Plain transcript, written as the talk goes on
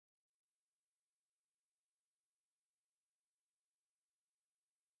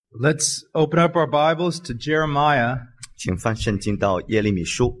Let's open up our Bibles to Jeremiah 请翻圣经到耶利米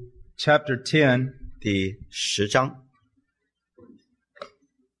书 chapter 10. 第10章。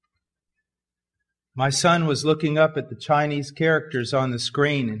My son was looking up at the Chinese characters on the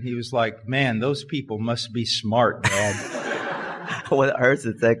screen and he was like, man, those people must be smart, Dad. 我的儿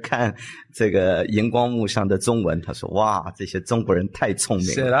子在看这个荧光幕上的中文，他说：“哇，这些中国人太聪 He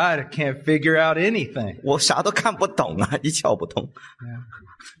明 said, 了， I can't figure out anything. 我啥都看不懂啊，一窍不通。”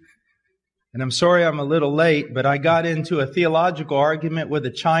 And I'm sorry I'm a little late, but I got into a theological argument with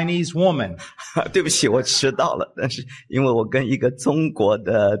a Chinese woman. 对不起，我迟到了，但是因为我跟一个中国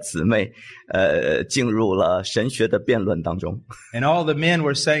的姊妹，进入了神学的辩论当中。And all the men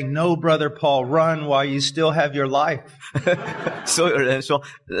were saying, no, Brother Paul, run while you still have your life. 所有人说，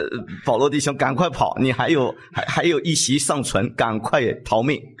保罗弟兄赶快跑，你还有一息尚存，赶快逃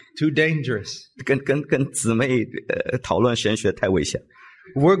命。Too dangerous. 跟姊妹讨论神学太危险。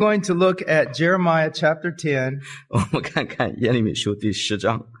We're going to look at Jeremiah chapter 10. 我们看看耶利米书第10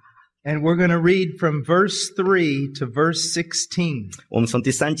章。And we're going to read from verse 3 to verse 16. 我们从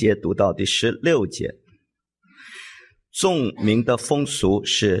第3节读到第16节。众民的风俗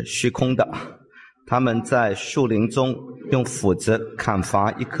是虚空的，他们在树林中用斧子砍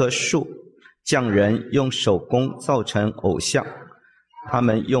伐一棵树，匠人用手工造成偶像，他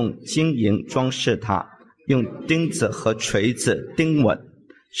们用金银装饰它，用钉子和锤子钉稳，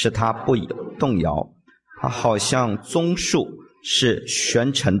使它不动摇。它好像棕树，是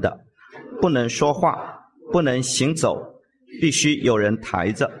悬沉的，不能说话，不能行走，必须有人抬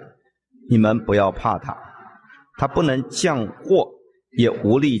着。你们不要怕它，它不能降祸，也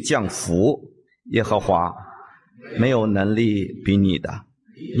无力降福。耶和华没有能力比你的，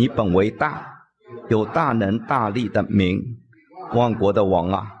你本为大，有大能大力的名，万国的王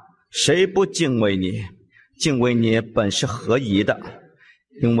啊，谁不敬畏你？敬畏你本是合宜的，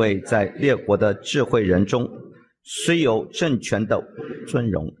因为在列国的智慧人中，虽有政权的尊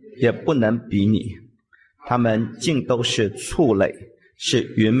荣，也不能比你。他们尽都是畜类，是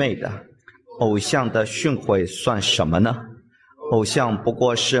愚昧的。偶像的训诲算什么呢？偶像不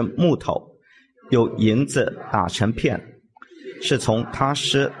过是木头，有银子打成片，是从他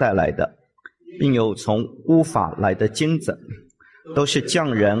施带来的，并有从乌法来的金子，都是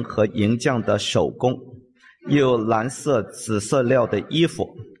匠人和银匠的手工，又有蓝色紫色料的衣服，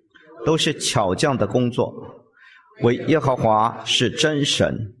都是巧匠的工作。唯耶和华是真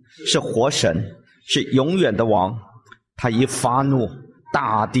神，是活神，是永远的王。他一发怒，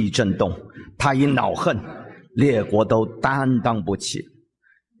大地震动；他一恼恨，列国都担当不起。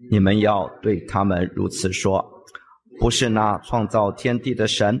你们要对他们如此说：不是那创造天地的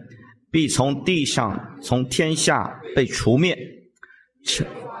神，必从地上从天下被除灭。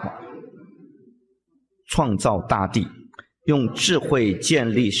创造大地，用智慧建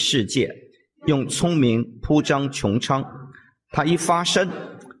立世界，用聪明铺张穹苍。他一发声，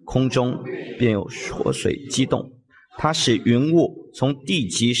空中便有活水激动。他使云雾从地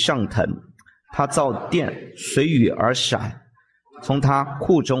极上腾，他造电随雨而闪，从他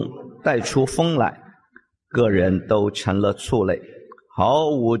库中带出风来。个人都成了畜类，毫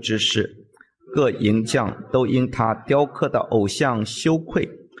无知识。各银匠都因他雕刻的偶像羞愧。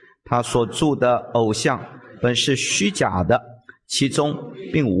他所铸的偶像本是虚假的，其中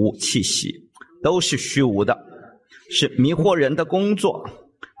并无气息，都是虚无的，是迷惑人的工作。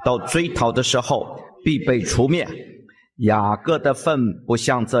到追讨的时候，必被除灭。雅各的份不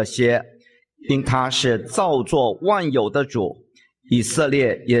像这些，因他是造作万有的主，以色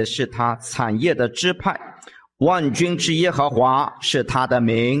列也是他产业的支派。万军之耶和华是他的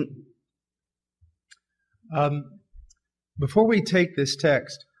名。Before we take this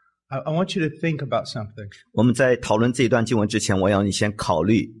text, I want you to think about something. 我们在讨论这一段经文之前，我要你先考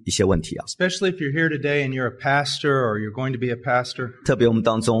虑一些问题啊。Especially if you're here today and you're a pastor or you're going to be a pastor. 特别我们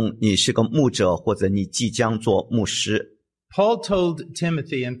当中你是个牧者，或者你即将做牧师。Paul told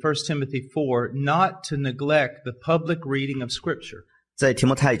Timothy in 1 Timothy 4 not to neglect the public reading of Scripture. 在提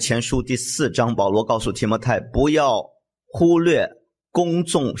摩太前书第4章，保罗告诉提摩太不要忽略公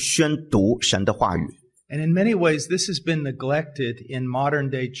众宣读神的话语。And in many ways, this has been neglected in modern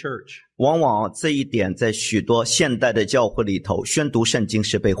day church. 往往这一点在许多现代的教会里头，宣读圣经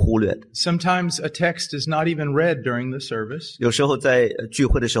是被忽略的。Sometimes a text is not even read during the service. 有时候在聚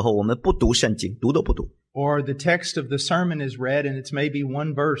会的时候，我们不读圣经，读都不读。Or the text of the sermon is read and it's maybe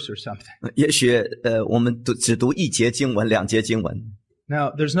one verse or something. 也许我们只读1节经文、2节经文。Now,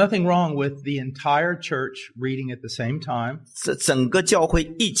 there's nothing wrong with the entire church reading at the same time. 整个教会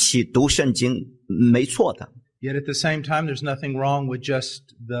一起读圣经没错的。Yet at the same time, there's nothing wrong with just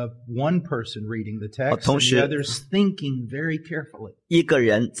the one person reading the text 同 and 时 the others thinking very carefully. 一个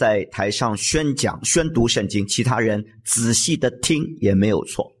人在台上宣读圣经，其他人仔细的听也没有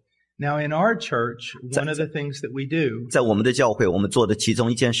错。 Now, in our church, one of the things that we do 在我们的教会，我们做的其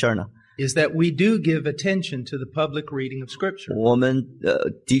中一件事呢， is that we do give attention to the public reading of Scripture. 我们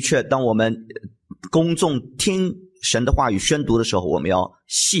的确，当我们公众听神的话语宣读的时候，我们要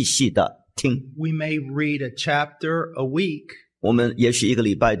细细的听。 We may read a chapter a week 我们也许一个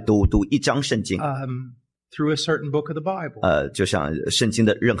礼拜读一章圣经， through a certain book of the Bible. 就像圣经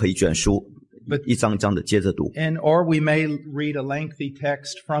的任何一卷书，一章一章的接着读。 Or we may read a lengthy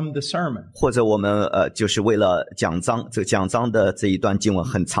text from the sermon. 或者我们就是为了讲章，这个讲章的这一段经文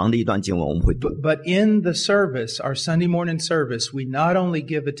很长的一段经文，我们会读。 But in the service, our Sunday morning service, we not only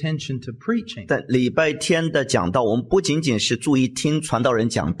give attention to preaching, 但礼拜天的讲道，我们不仅仅是注意听传道人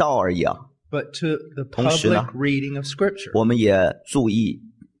讲道而已啊， but to the 同时呢， public reading of Scripture. 我们也注意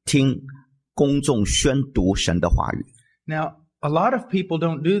听公众宣读神的话语。 Now, a lot of people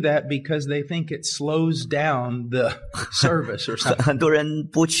don't do that because they think it slows down the service or 很 something. 很多人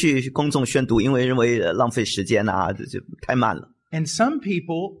不去公众宣读，因为认为浪费时间啊，这太慢了。 And some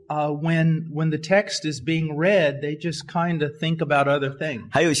people, when the text is being read, they just kind of think about other things.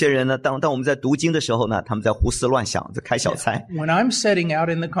 还有一些人呢，当我们在读经的时候呢，他们在胡思乱想，在开小差。 When I'm sitting out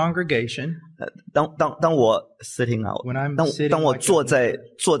in the congregation, 当我 sitting out， when I'm 当我 sitting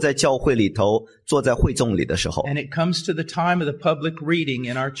坐在教会里头，坐在会众里的时候， and it comes to the time of the public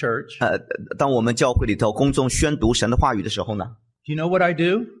reading in our church, 当我们教会里头公众宣读神的话语的时候呢， do you know what I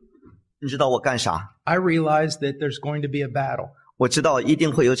do? 你知道我干啥？ I realize that there's going to be a battle 我知道一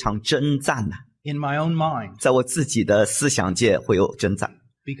定会有场征战的， in my own mind 在我自己的思想界会有征战，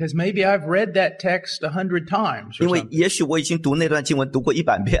 because maybe I've read that text 100 times or 因为 something. 也许我已经读那段经文读过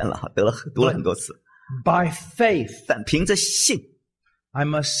100遍了，读了很多次， By faith, 但凭着信， I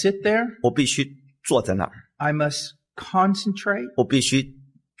must sit there, 我必须坐在那儿， I must concentrate 我必须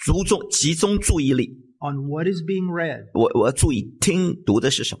集中注意力， on what is being read, 我要注意听读的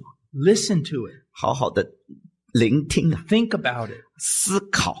是什么， listen to it, 好好的聆听啊， think about it, 思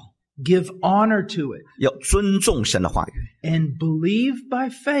考， give honor to it, 要尊重神的话语， and believe by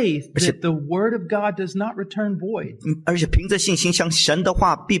faith that the word of God does not return void. 而且凭着信心相信神的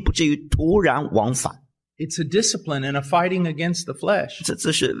话必不至于突然往返。 It's a discipline and a fighting against the flesh.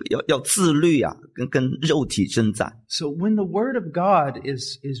 这是要自律啊，跟肉体征战。 So when the word of God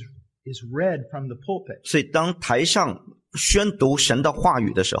is read from the pulpit, 所以当台上宣读神的话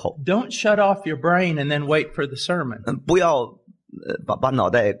语的时候， don't shut off your brain and then wait for the sermon. 不要把脑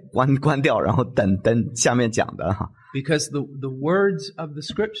袋关掉，然后等下面讲的哈。 Because the words of the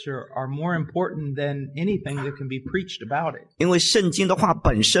scripture are more important than anything that can be preached about it. 因为圣经的话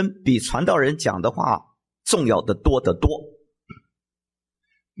本身比传道人讲的话重要的多得多。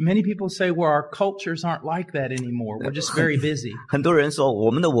 Many people say, well, our cultures aren't like that anymore. We're just very busy. 很多人说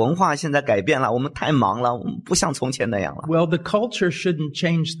我们的文化现在改变了，我们太忙了，我们不像从前那样了。 Well, the culture shouldn't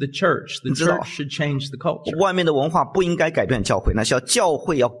change the church. The 知道。 church should change the culture. 外面的文化不应该改变教会，那是要教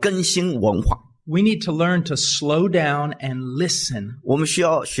会要更新文化。 We need to learn to slow down and listen. 我们需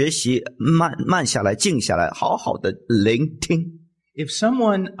要学习慢下来，静下来，好好的聆听。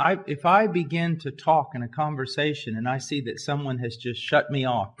 If I begin to talk in a conversation and I see that someone has just shut me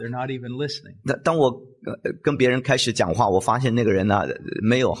off, they're not even listening. 当我跟别人开始讲话，我发现那个人呢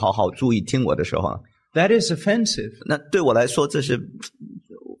没有好好注意听我的时候， That is offensive. 那对我来说这是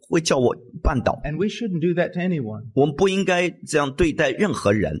会叫我绊倒。 And we shouldn't do that to anyone. 我们不应该这样对待任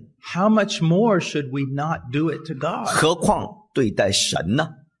何人， How much more should we not do it to God 何况对待神呢？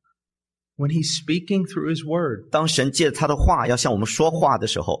 when He's speaking through His Word? 当神借他的话要向我们说话的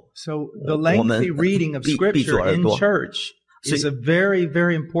时候， So the lengthy reading of 闭住 Scripture 耳 in 朵。 church is a very,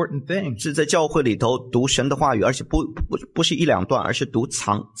 very important thing. 是在教会里头读神的话语，而且不是一两段，而是读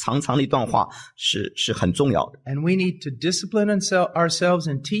长的一段话，是很重要的。 And we need to discipline ourselves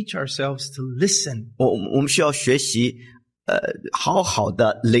and teach ourselves to listen. 我们需要学习，好好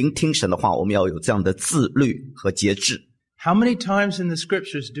的聆听神的话，我们要有这样的自律和节制。 How many times in the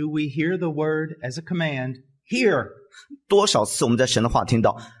Scriptures do we hear the word as a command? Hear. 多少次我们在神的话听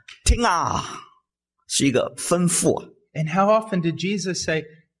到听啊，是一个吩咐啊。 And how often did Jesus say,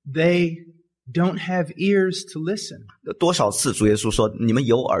 they don't have ears to listen? 多少次主耶稣说你们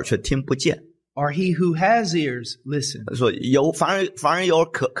有耳却听不见， Or he who has ears, listen. 说反而有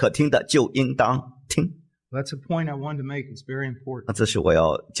可听的就应当听。 That's a point I wanted to make. It's very important. 这是我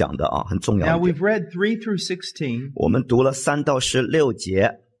要讲的啊，很重要 Now 的。 we've read 3 through 16. 我们读了3到16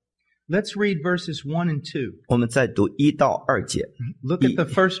节， Let's read verses 1 and 2. 我们再读1到2节。 Look at the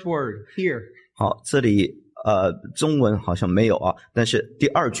first word, hear. 好，这里中文好像没有啊，但是第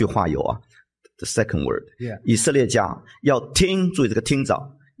二句话有啊 ，the second word， Yeah. 以色列家要听，注意这个听着，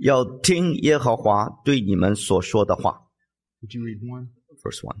要听耶和华对你们所说的话。Would you read one?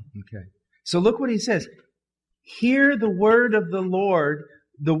 Verse 1。Okay. So look what he says. Hear the word of the Lord,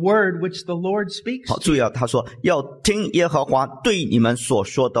 the word which the Lord speaks 好， to 注意 you. 啊，他说要听耶和华对你们所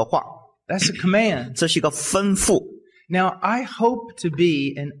说的话， That's a command. 这是一个吩咐。 Now, I hope to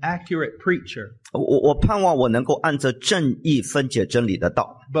be an accurate preacher, 我盼望我能够按着正义分解真理的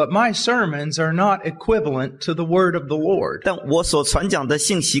道， but my sermons are not equivalent to the word of the Lord. 但我所传讲的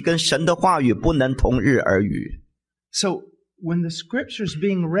信息跟神的话语不能同日而语。 So when the scripture's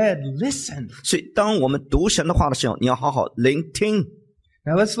being read, listen. 所以当我们读神的话的时候，你要好好聆听。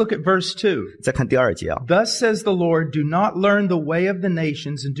 Now let's look at verse 2. 再看第二节啊， Thus says the Lord, do not learn the way of the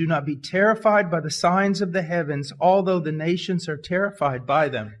nations, and do not be terrified by the signs of the heavens, although the nations are terrified by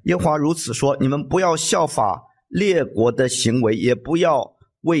them. 耶和华如此说：你们不要效法列国的行为，也不要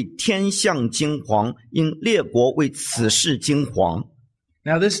为天象惊惶，因列国为此事惊惶。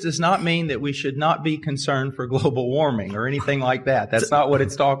 Now, this does not mean that we should not be concerned for global warming or anything like that. That's not what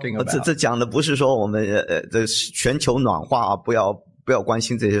it's talking 这 about. 这讲的不是说我们这全球暖化啊，不要关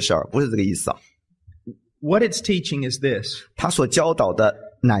心这些事儿，不是这个意思啊。 What it's teaching is this. 他所教导的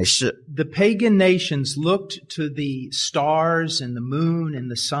乃是 The pagan nations looked to the stars and the moon and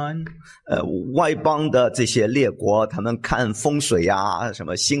the sun, 外邦的这些列国，他们看风水啊，什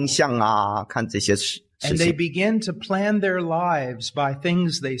么星象啊，看这些事 and they 情， began to plan their lives by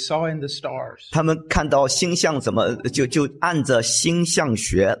things they saw in the stars. 他们看到星象怎么就按着星象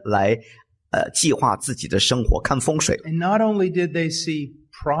学来计划自己的生活，看风水。 And not only did they see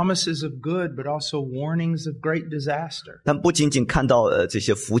promises of good, but also warnings of great disaster. 但不仅仅看到这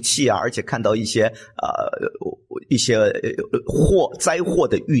些福气啊，而且看到一些灾祸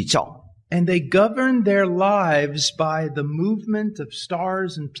的预兆。 And they governed their lives by the movement of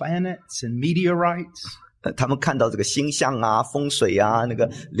stars and planets and meteorites. 他们看到这个星象啊、风水啊、那个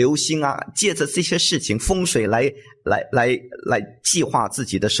流星啊，借着这些事情、风水来计划自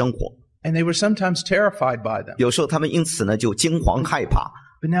己的生活。 And they were sometimes terrified by them. 有时候他们因此呢就惊惶害怕。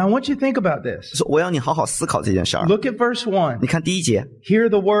 But now I want you to think about this. 说我要你好好思考这件事儿。 Look at verse 1. 你看第一节， Hear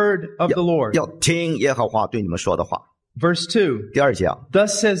the word of the Lord. 要听耶和华对你们说的话。 Verse 2. 第二节啊，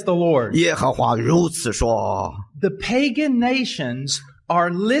 Thus says the Lord. 耶和华如此说。 The pagan nations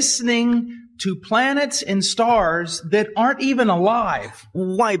are listening to planets and stars that aren't even alive.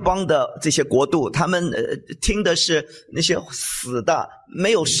 外邦的这些国度，他们听的是那些死的、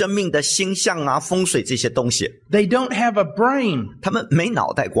没有生命的星象啊、风水这些东西， They don't have a brain. 他们没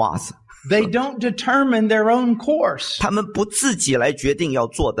脑袋瓜子， They don't determine their own course. 他们不自己来决定要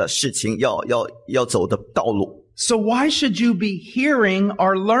做的事情，要走的道路。 So why should you be hearing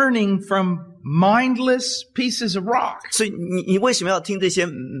or learning from mindless pieces of rock? 所以你为什么要听这些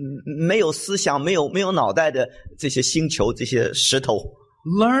没有思想、没有脑袋的这些星球、这些石头？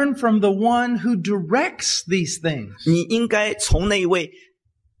 Learn from the one who directs these things. 你应该从那位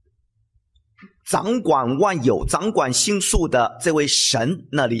掌管万有、掌管星宿的这位神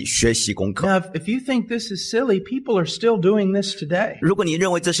那里学习功课。 Now, if you think this is silly, people are still doing this today. 如果你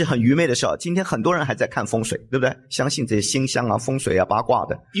认为这是很愚昧的事，今天很多人还在看风水，对不对？相信这些星象啊、风水啊、八卦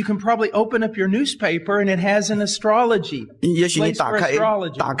的。 You can probably open up your newspaper and it has an astrology. 也许你 Place for 打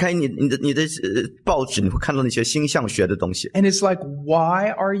astrology. 开你的报纸，你会看到那些星象学的东西。 And it's like,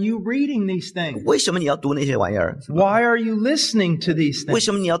 why are you reading these things? 为什么你要读那些玩意儿？ Why are you listening to these 为 things?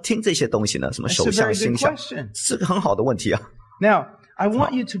 什么你要听这些东西呢？什么 That's 手 a 相、 very 星 good 象， question. 是个很好的问题啊。 Now, I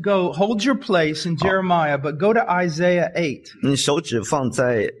want you to go, hold your place in Jeremiah, but go to Isaiah 8. 你手指放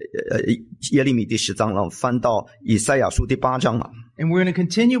在耶利米第10章了，翻到以赛亚书第8章了。 And we're going to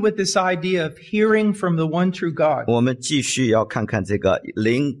continue with this idea of hearing from the one true God. 我们继续要看看这个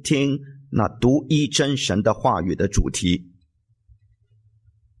聆听那独一真神的话语的主题。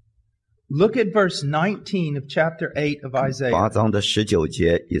 Look at verse 19 of chapter 8 of Isaiah. 8章的19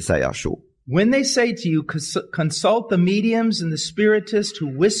节，以赛亚书。 When they say to you, consult the mediums and the spiritists who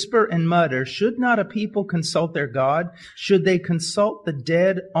whisper and mutter, should not a people consult their God? Should they consult the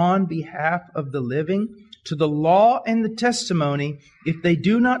dead on behalf of the living? To the law and the testimony, if they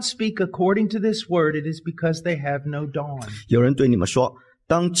do not speak according to this word, it is because they have no dawn. 有人对你们说，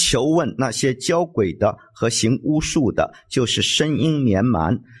当求问那些交鬼的和行巫术的，就是声音绵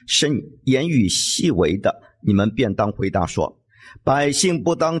蛮、言语细微的，你们便当回答说，百姓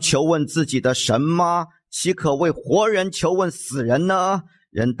不当求问自己的神吗？岂可为活人求问死人呢？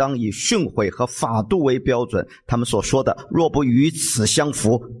人当以训诲和法度为标准，他们所说的，若不与此相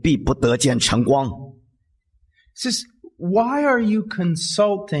符，必不得见晨光。It says, why are you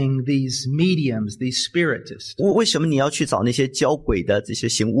consulting these mediums, these spiritists? 为什么你要去找那些教鬼的这些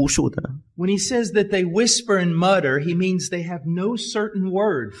行巫术的呢？ When he says that they whisper and mutter, he means they have no certain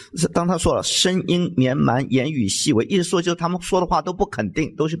word. 当他说了声音绵蛮，言语细微，意思说就是他们说的话都不肯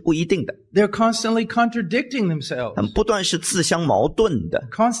定，都是不一定的， They're constantly contradicting themselves, 他们不断是自相矛盾的，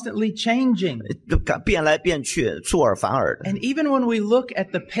 constantly changing. 变来变去，出尔反尔的。 And even when we look at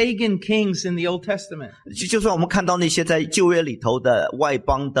the pagan kings in the Old Testament, 就算我们看到那些在旧约里头的外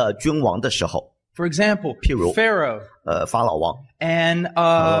邦的君王的时候， for example, Pharaoh. Pharaoh 法老王， and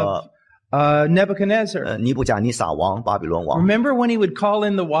Nebuchadnezzar. 尼布甲尼撒王，巴比伦王。 Remember when he would call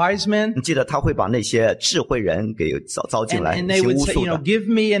in the wise men? 你记得他会把那些智慧人给招进来 And they 行 would 巫 say, 术 you know, 的， give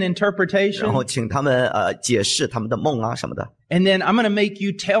me an 然 interpretation. 后请他们解释他们的梦啊什么的。 And then I'm going to make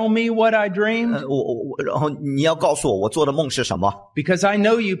you tell me what I dreamed 然后你要告诉我做的梦是什么。 because I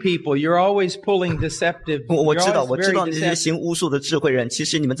know you people. You're always pulling deceptive. 我 You're 知道 always 那 very 些 deceptive. 行巫术的智慧人，其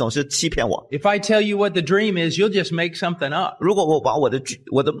实你们总是欺骗我。 If I tell you what the dream is, you'll just make something up. 如果我把我的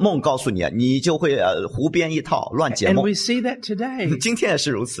梦告诉你，你就会胡编一套，乱解 And 梦 we。see that today. 今天也是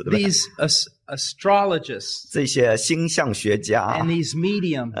如此，对不对？ These astrologists 这些星象学家 and these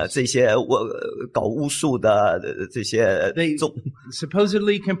mediums, 这些搞巫术的这些 they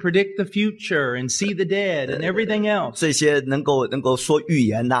supposedly can predict the future and see the dead and everything else. 这些能够说预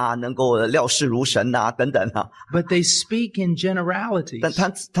言呐、能够料事如神呐、等等啊， But they speak in generalities. 但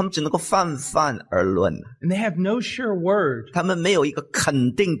他们只能够泛而论， And they have no sure word. 他们没有一个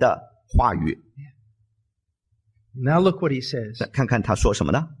肯定的话语。 Now look what he says. 看看他说什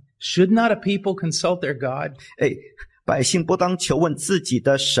么呢？ Should not a people consult their God? 哎，百姓不当求问自己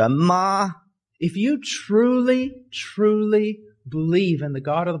的神吗？ If you truly believe in the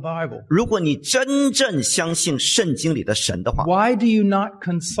God of the Bible, 如果你真正相信圣经里的神的话， why do you not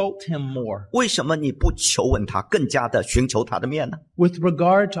consult him more 为什么你不求问他，更加的寻求他的面呢？ with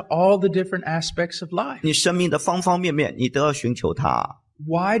regard to all the different aspects of life? 你生命的方方面面，你都要寻求他。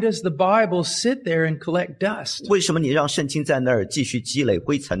 Why does the Bible sit there and collect dust 为什么你让圣经在那儿继续积累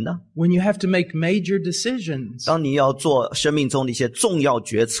灰尘呢？ when you have to make major decisions 当你要做生命中的一些重要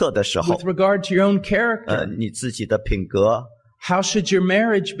决策的时候 with，regard to your own character? 你自己的品格， How should your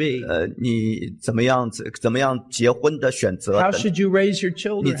marriage be? 你怎么样结婚的选择 How 等， should you raise your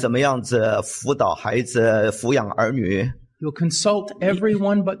你 children? 怎么样子辅导孩子、抚养儿女， You'll consult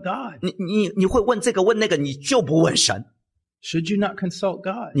everyone but God. 你会问这个问那个，你就不问神， Should you not consult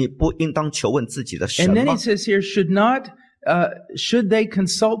God? 你不应当求问自己的神 And then 吗 he？ says here, should they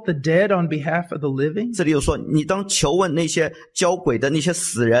consult the dead on behalf of the living? 这里有说，你当求问那些交鬼的那些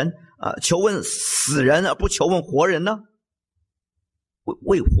死人求问死人而不求问活人呢？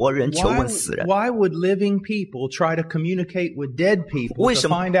为活人求问死人。 Why would living people try to communicate with dead people 为 to 什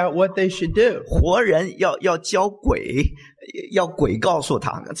么 find out what they should do? 活人要教鬼，要鬼告诉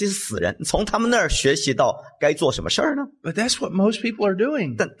他，这是死人，从他们那儿学习到该做什么事儿呢？ But that's what most people are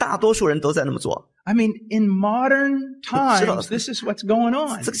doing. 但大多数人都在那么做。 I mean, in modern 知道。 times, this is what's going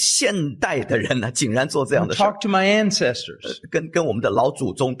on. 这个现代的人呢，竟然做这样的事儿， Talk to my ancestors. 跟我们的老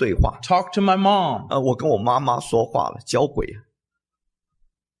祖宗对话。 Talk to my mom. 我跟我妈妈说话了，教鬼，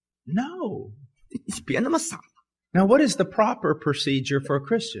 No. 你别那么傻。 Now, what is the proper procedure for a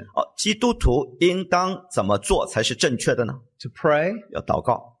Christian? 基督徒应当怎么做才是正确的呢？ To pray, 要祷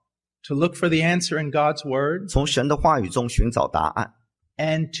告， to look for the answer in God's word, 从神的话语中寻找答案。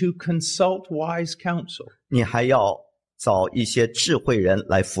 and to consult wise counsel. 你还要找一些智慧人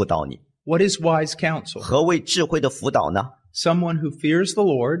来辅导你。 What is wise counsel? 何谓智慧的辅导呢？ Someone who fears the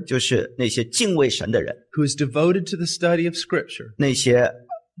Lord, 就是那些敬畏神的人， who is devoted to the study of Scripture, 那些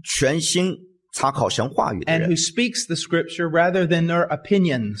全心查考神话语的 and 人 who。speaks the Scripture rather than their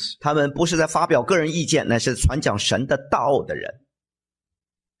opinions. 他们不是在发表个人意见，乃是传讲神的道的人。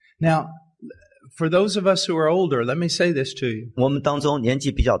 Now, for those of us who are older, let me say this to you. 我们当中年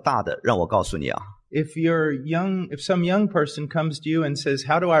纪比较大的，让我告诉你啊， If some young person comes to you and says,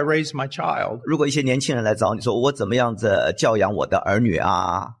 "How do I raise my child?" 如果一些年轻人来找你说我怎么样子教养我的儿女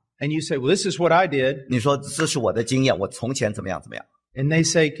啊， and you say, "Well, this is what I did." 你说这是我的经验，我从前怎么样怎么样。 And they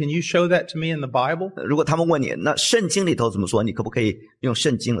say, "Can you show that to me in the Bible?" 如果他们问你，那圣经里头怎么说？你可不可以用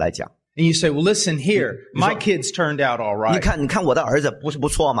圣经来讲？ And you say, "Well, listen here. My kids turned out all 你 right." 看我的儿子不是不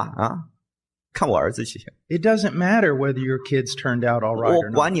错吗？啊，看我儿子就行。 It doesn't matter whether your kids turned out all right 我 or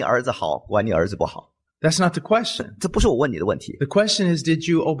not. 管你儿子好，管你儿子不好， That's not the question. 这不是我问你的问题。 The question is, did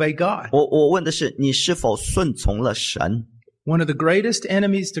you obey God? 我问的是你是否顺从了神。 One of the greatest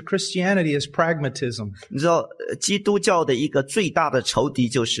enemies to Christianity is pragmatism. 你知道，基督教的一个最大的仇敌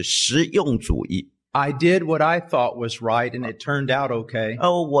就是实用主义。I did what I thought was right and it turned out okay.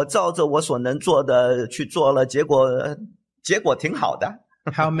 我照着我所能做的去做了，结果挺好的。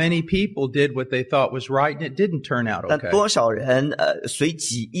How many people did what they thought was right and it didn't turn out 但 okay? 多少人随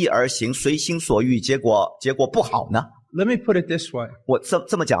己意而行，随心所欲，结果不好呢？ Let me put it this way. 我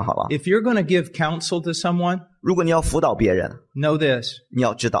这么讲好了， If you're going to give counsel to someone, 如果你要辅导别人， know this. 你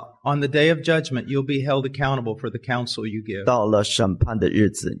要知道， On the day of judgment, you'll be held accountable for the counsel you give. 到了审判的日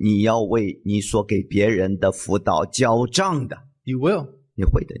子，你要为你所给别人的辅导交账的。 You will. 你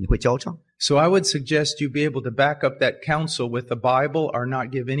会的，你会交账。 So I would suggest you be able to back up that counsel with the Bible or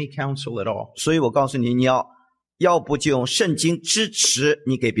not give any counsel at all. 所以我告诉你，你要不就用圣经支持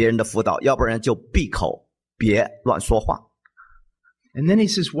你给别人的辅导，要不然就闭口，别乱说话。 And then he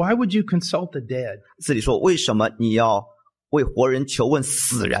says, why would you consult the dead? 这里说，为什么你要为活人求问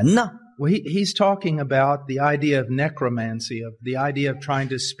死人呢？ Well, he's talking about the idea of necromancy, of the idea of trying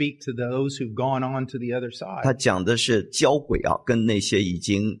to speak to those who've gone on to the other 他 side. 讲的是交鬼啊，跟那些已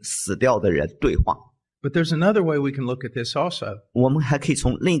经死掉的人对话。 But there's another way we can look at this also. 我们还可以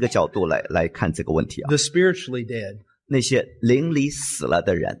从另一个角度来看这个问题啊。 The spiritually dead. 那些灵里死了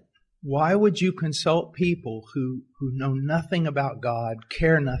的人， Why would you consult people who know nothing about God,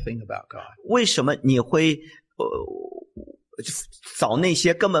 care nothing about God? 为什么你会找那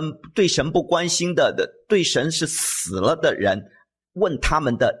些根本对神不关心的对神是死了的人，问他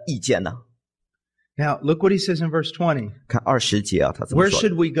们的意见呢？ Now, look what he says in verse 20. 看20节啊，他怎么 Where 说的？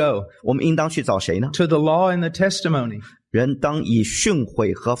 should we go? 我们应当去找谁呢？ To the law and the testimony. 人当以训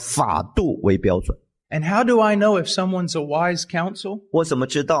诲和法度为标准。 And how do I know if someone's a wise counsel? 我怎么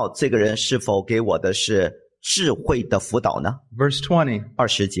知道这个人是否给我的是智慧的辅导呢？ Verse 20.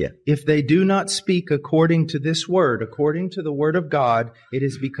 20节， If they do not speak according to this word, according to the word of God, it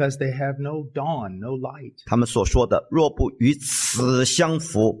is because they have no dawn, no light. 他们所说的，若不与此相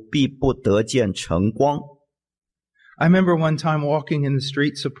符，必不得见晨光。 I remember one time walking in the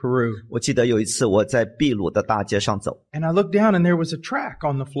streets of Peru, 我记得有一次我在秘鲁的大街上走， and I looked down and there was a track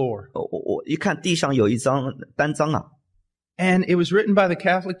on the floor. 我一看地上有一张单张啊， And it was written by the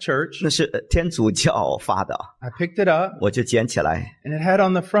Catholic Church. 那是天主教发的， I picked it up, 我就捡起来， and it had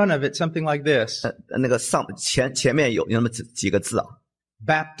on the front of it something like this: 那个前面有那么几个字啊，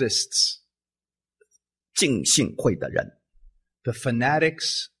 Baptists, 浸信会的人 the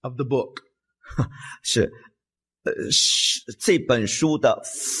fanatics of the book. 是这本书的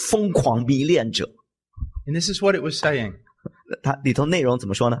疯狂迷恋者。 And this is what it was saying. 它里头内容怎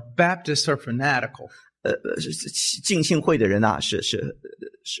么说呢？ Baptists are fanatical 浸信会的人啊，是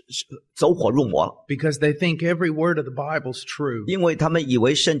走火入魔了， because they think every word of the Bible's true, 因为他们以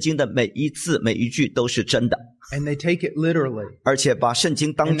为圣经的每一字每一句都是真的， and they take it literally, 而且把圣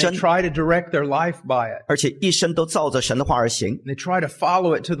经当 and they 真， try to direct their life by it. 而且一生都照着神的话而行。 They try to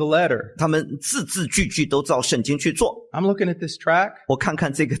follow it to the letter. 他们字字句句都照圣经去做。 I'm looking at this track, 我看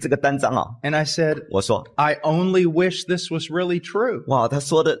看这个单章啊， and I said, 我说 I only wish this was really true. 哇，他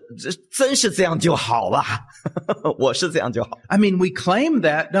说的真是这样就好了，我是这样就好。 I mean, we claim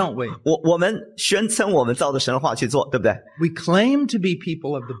that, don't we? 我们宣称我们照着神的话去做，对不对？ We claim to be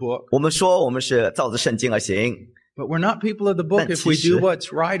people of the book, 我们说我们是照着圣经而行。 but we're not people of the book if we do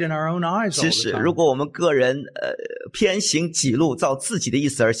what's right in our own eyes all 其 the 实， time. 如果我们个人偏行己路，照自己的意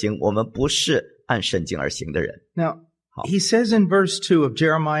思而行，我们不是按圣经而行的人。 Now, he says in verse 2 of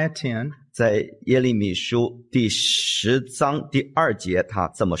Jeremiah 10, 在耶利米书第10章第2节，他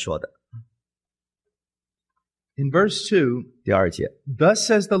这么说的。 in verse 2, 第2节， Thus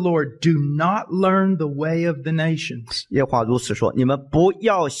says the Lord, do not learn the way of the nations. 耶和华如此说：你们不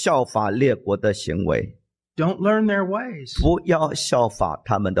要效法列国的行为， Don't learn their ways. 不要效法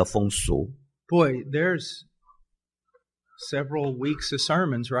他们的风俗。 Boy, there's several weeks of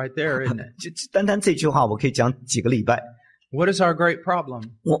sermons right there, isn't it? 单这句话，我可以讲几个礼拜。 What is our great problem?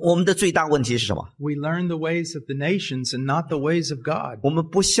 我们的最大问题是什么？ We learn the ways of the nations and not the ways of God. 我们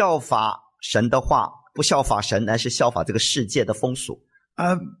不效法神的话，不效法神，而是效法这个世界的风俗。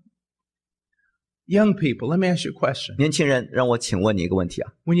 Young people, let me ask you a question. 年轻人，让我请问你一个问题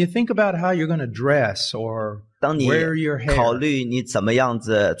啊。 When you think about how you're going to dress or 当你 wear your 考 hair, 虑你怎么样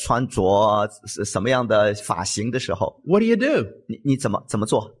子穿着，什么样的发型的时候， what do? 你怎么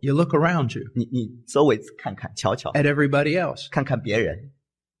做？ You look around you 你周围看看，瞧瞧， at everybody else. 看看别人，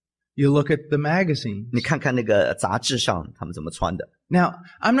 You look at the magazines. 你看看那个杂志上他们怎么穿的。 Now,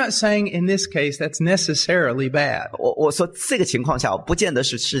 I'm not saying in this case that's necessarily bad. 我说这个情况下，不见得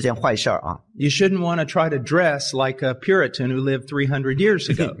是件坏事啊。You shouldn't want to try to dress like a Puritan who lived 300 years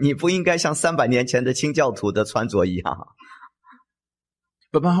ago. 你不应该像300年前的清教徒的穿着一样。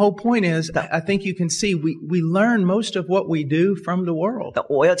But my whole point is, I think you can see we learn most of what we do from the world. 但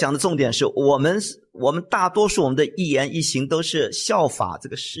我要讲的重点是我们大多数我们的一言一行都是效法这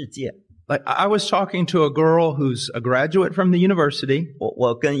个世界。Like I was talking to a girl who's a graduate from the university.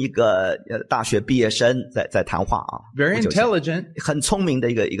 我跟一个大学毕业生在谈话啊 Very intelligent. 很聪明的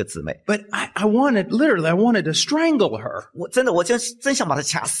一个姊妹。But I wanted to strangle her. 我真想把她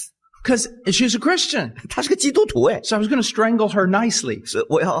掐死。Because she's a Christian. 她是个基督徒诶。So I was going to strangle her nicely. 所以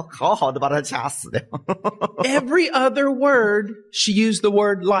我要好好的把她掐死的。Every other word, she used the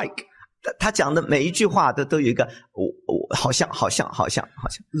word like. 他讲的每一句话都有一个好像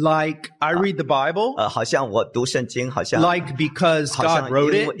Like I read the Bible. 好像我读圣经，好像 Like because God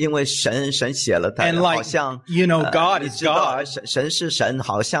wrote it. 因为神写了它， And like 好像 you know God is God. 神是神，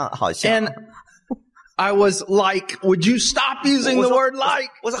好像 And I was like, would you stop using the word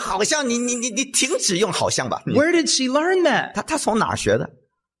like? 我说好像你停止用好像吧。Where did she learn that? 他从哪学的？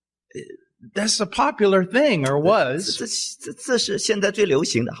 That's a popular thing, or was. 这是现在最流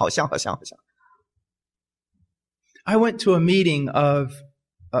行的，好像。I went to a meeting of,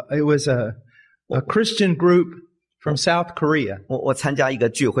 it was a Christian group from South Korea. 我参加一个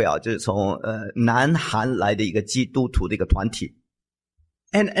聚会啊，就是从南韩来的一个基督徒的一个团体。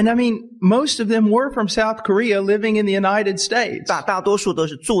And I mean, most of them were from South Korea living in the United States. 大多数都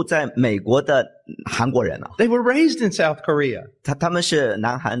是住在美国的韩国人啊。They were raised in South Korea. 他们是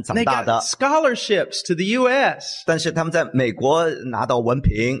南韩长 They 大的。 got scholarships to the U.S. 但是他们在美国拿到文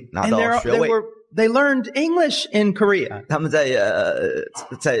凭，拿到学位。They learned English in Korea. 他们在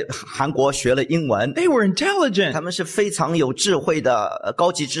韩国学了英文。They were intelligent. 他们是非常有智慧的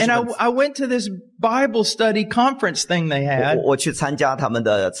高级知识分子。And I went to this Bible study conference thing they had. 我去参加他们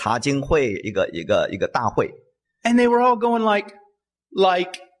的查经会，一个大会。And they were all going like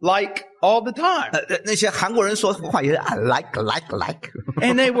all the time. 那些韩国人说话也是 like.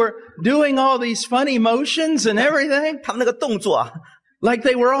 And they were doing all these funny motions and everything. 他们那个动作啊。Like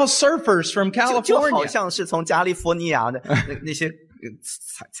they were all surfers from California. 就好像是从加利福尼亚的那些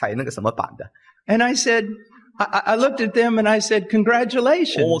踩那个什么板的。And I said, I looked at them and I said,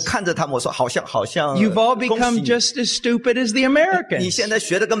 congratulations. 我看着他们，我说好像。You've all become just as stupid as the Americans. 你现在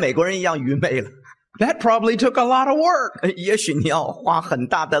学得跟美国人一样愚昧了。That probably took a lot of work. 也许你要花很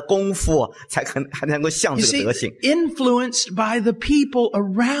大的功夫才能够像这个德行。Influenced by the people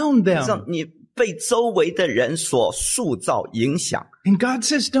around them. 让你被周围的人所塑造影响。And God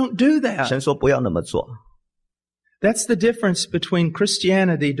says, don't do that. 神说不要那么做。That's the difference between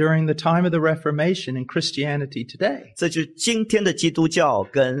Christianity during the time of the Reformation and Christianity today. 这就是今天的基督教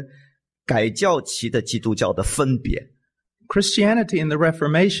跟改教期的基督教的分别。Christianity in the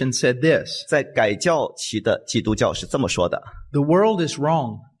Reformation said this. 在改教期的基督教是这么说的。The world is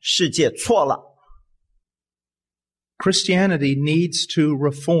wrong. 世界错了。Christianity needs to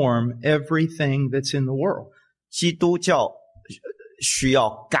reform everything that's in the world. 基督教需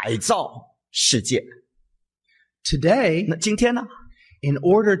要改造世界。Today, 那今天呢？ In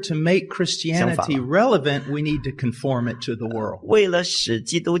order to make Christianity relevant, we need to conform it to the world. 为了使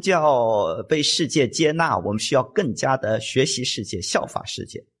基督教被世界接纳，我们需要更加的学习世界，效法世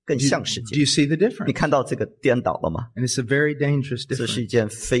界，更像世界。Do you see the difference? 你看到这个颠倒了吗？ And it's a very dangerous difference. 这是一件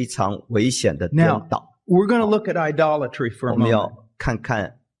非常危险的颠倒。We're going to look at idolatry for a moment. 我们要看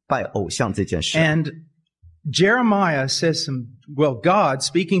看拜偶像这件事。And Jeremiah says God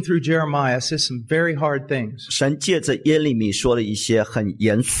speaking through Jeremiah says some very hard things. 神借着耶利米说了一些很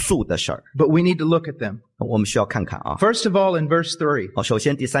严肃的事儿。But we need to look at them. 我们需要看看啊。First of all, in verse 3. 首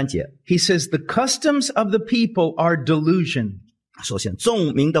先第3节。He says, the customs of the people are delusion. 首先，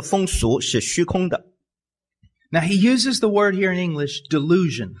众民的风俗是虚空的。Now he uses the word here in English,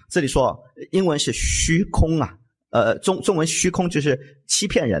 delusion. 这里说英文是虚空啊，中文虚空就是欺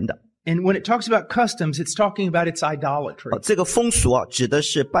骗人的。And when it talks about customs, it's talking about its idolatry. 这个风俗啊，指的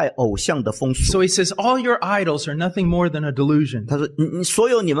是拜偶像的风俗。 So he says, all your idols are nothing more than a delusion. 他说，你所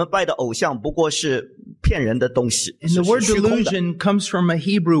有你们拜的偶像不过是骗人的东西。And the word delusion comes from a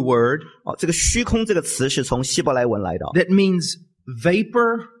Hebrew word. 这个虚空这个词是从希伯来文来的。That means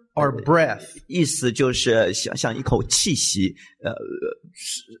vapor or breath. 意思就是像一口气息，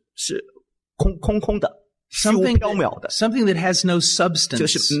是空的，虚无缥缈的。Something that has no substance. 就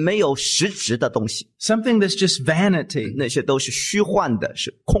是没有实质的东西。Something that's just vanity. 那些都是虚幻的，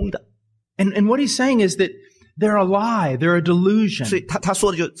是空的。And what he's saying is that they're a lie, they're a delusion. 所以他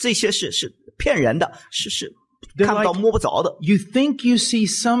说的就这些是骗人的，是 They're 看不到 like- 摸不着的。 You think you see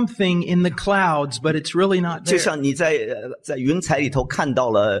something in the clouds, but it's really not 就 there. 像你在云彩里头看到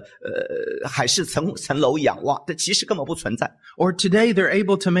了海市蜃楼仰望，这其实根本不存在。 Or today they're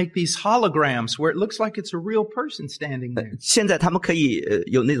able to make these holograms where it looks like it's a real person standing there. 现在他们可以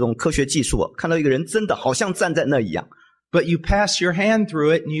有那种科学技术，看到一个人真的好像站在那一样。 But you pass your hand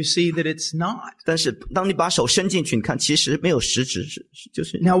through it and you see that it's not. 但是当你把手伸进去，你看其实没有实质，就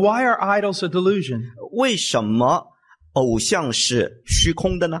是 Now, why are idols a delusion? 为什么偶像是虚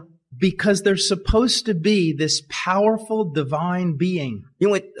空的呢？ Because they're supposed to be this powerful divine being. 因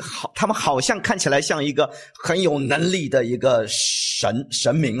为他们好像看起来像一个很有能力的一个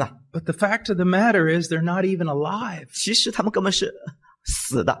神明啊， But the fact of the matter is they're not even alive. 其实他们根本是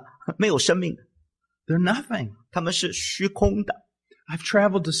死的，没有生命， They're nothing. 他们是虚空的。 I've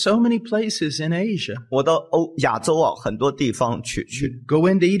traveled to so many places in Asia. 我到亚洲啊，很多地方去， Go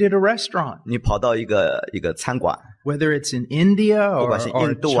in to eat at a restaurant, 你跑到一个餐馆， whether it's in India 不 or, 管是 or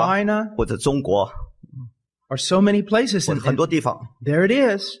印度啊 China 或者中国， or so many places. 或者很多地方， There it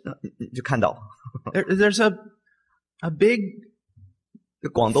is. 你就看到 There's a big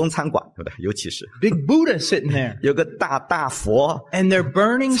广东餐馆，对不对？尤其是 big Buddha sitting there. 有个大佛 And they're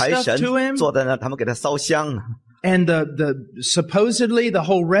burning 财 stuff 神 to him. 坐在那，他们给他烧香。 And the supposedly the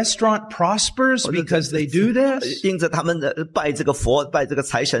whole restaurant prospers because they do this. 因着他们的拜这个佛，拜这个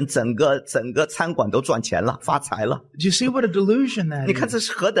财神，整个餐馆都赚钱了，发财了。 Do you see what a delusion that 你看 is? 这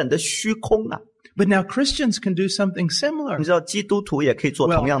是何等的虚空啊！ But now Christians can do something similar. 你知道基督徒也可以做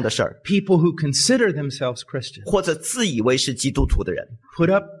同样的事儿， People who consider themselves Christians 或者自以为是基督徒的人，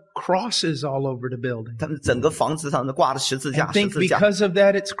 put up crosses all over the building 他们整个房子上都挂了十字架， and 十 think 字架， because of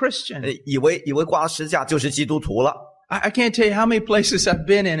that it's Christian. 以为挂了十字架就是基督徒了。 I can't tell you how many places I've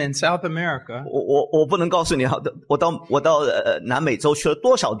been in South America 我不能告诉你啊，我到南美洲去了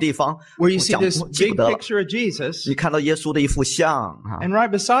多少地方， where you 我 see 讲 this 记不 big 得了。 picture of Jesus, 你看到耶稣的一幅像啊， and right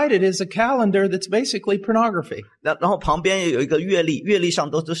beside it is a calendar that's basically pornography. 然后旁边有一个月历，月历上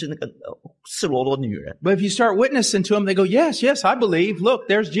都是那个赤裸裸女人。 But if you start witnessing to them, they go, yes, yes, I believe. Look,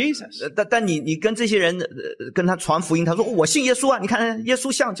 there's Jesus. 但你跟这些人跟他传福音，他说我信耶稣啊，你看耶稣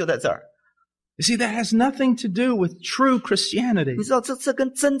像就在这儿。 You see, that has nothing to do with true Christianity. 你知道这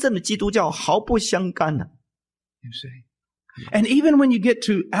跟真正的基督教毫不相干的。 You see. And even when you get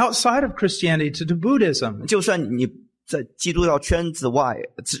to outside of Christianity, to Buddhism, 就算你在基督教圈子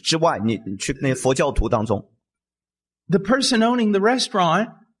之外，你去那佛教徒当中， the person owning the restaurant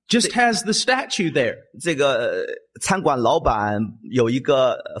just has the statue there. 这个餐馆老板有一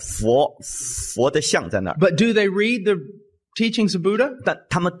个佛的像在那儿， But do they read the teachings of Buddha? 但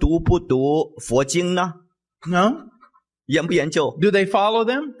他们读不读佛经呢？ No. 研不研究？ Do they follow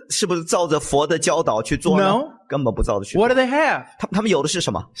them? 是不是照着佛的教导去做呢 No. 根本不照着去做。 What do they have? 他们有的是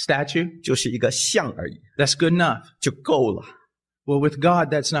什么？ Statue. 就是一个像而已， That's good enough. 就够了。 Well, with God,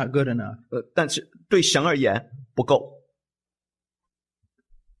 that's not good enough. 但是对神而言不够。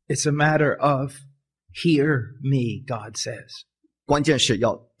 It's a matter of hear me, God says. 关键是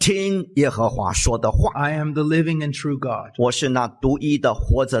要听耶和华说的话。 I am the living and true God. 我是那独一的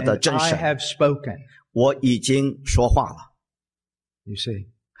活着的 And 真 I 神， have spoken. 我已经说话了， You see.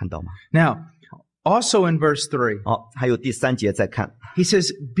 看到吗？ Now, also in verse 3, 好，还有第3节再看， he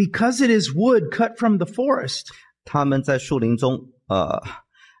says, because it is wood cut from the forest, 他们在树林中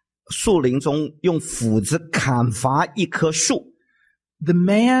用斧子砍伐一棵树。 the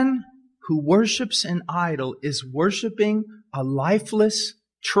man who worships an idol is worshiping a lifeless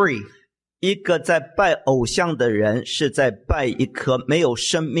tree. 一个在拜偶像的人是在拜一棵没有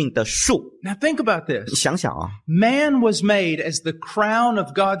生命的树。 Now think about 你 this. 想想啊， Man was made as the crown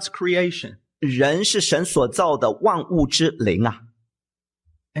of God's creation. 人是神所造的万物之灵啊，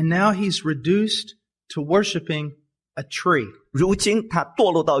 And now he's reduced to worshiping a tree 如今他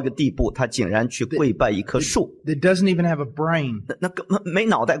堕落到一个地步，他竟然去跪拜一棵树， that doesn't even have a brain. 那个没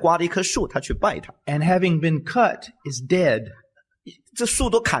脑袋瓜的一棵树，他去拜它。 And having been cut is dead. 这树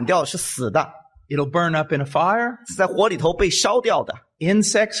都砍掉是死的， It'll burn up in a fire. 是在火里头被烧掉的。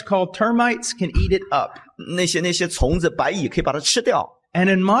 Insects called termites can eat it up. 那些虫子白蚁可以把它吃掉。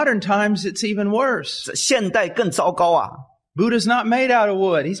 And in modern times, it's even worse. 这现代更糟糕啊！ Buddha's not made out of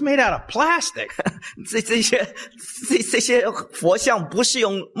wood. He's made out of plastic. 这些佛像不是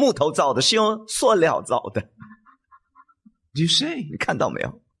用木头造的，是用塑料造的。 Do you see? 你看到没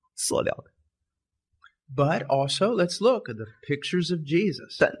有？塑料的。 But also, let's look at the pictures of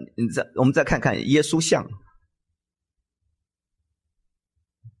Jesus. 但我们再看看耶稣像。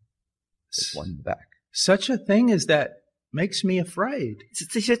One back， Such a thing as that makes me afraid.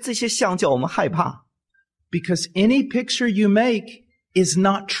 这些像叫我们害怕， Because any picture you make is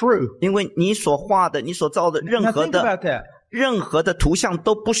not true. 因为你所画的、你所造的 Now think about that. 任何的图像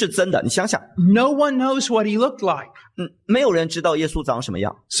都不是真的。你想想， No one knows what he looked like. 没有人知道耶稣长什么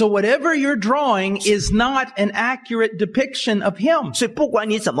样。 So whatever you're drawing is not an accurate depiction of him. 所以不管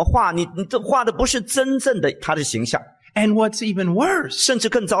你怎么画，你这画的不是真正的他的形象， And what's even worse, 甚至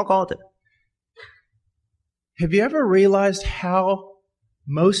更糟糕的。 have you ever realized how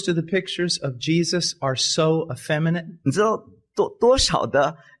most of the pictures of Jesus are so effeminate? 你知道多少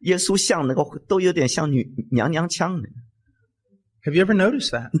的耶稣像能够都有点像娘娘腔的？ Have you ever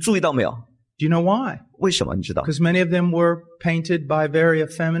noticed that? 你注意到没有？ Do you know why? 为什么？你知道？ Because many of them were painted by very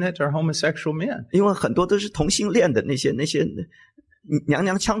effeminate or homosexual men. 因为很多都是同性恋的那些娘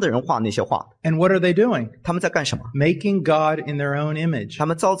娘腔的人画那些画， And what are they doing? 他们在干什么？ Making God in their own image. 他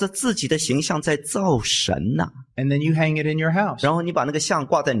们照着自己的形象在造神呐、 And then you hang it in your house. 然后你把那个像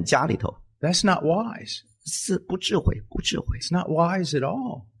挂在你家里头， That's not wise. 是不智慧，不智慧， It's not wise at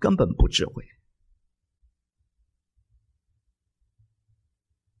all. 根本不智慧。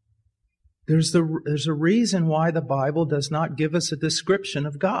There's a reason why the Bible does not give us a description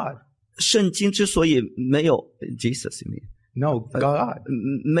of God. 圣经之所以没有 Jesus， No, God.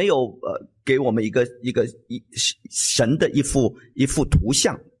 没有给我们一个神的一幅图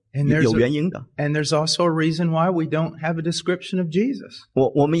像， And there's 有原因的。 And there's also a reason why we don't have a description of Jesus.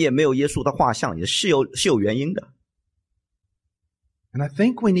 我们也没有耶稣的画像，也是有原因的。 And I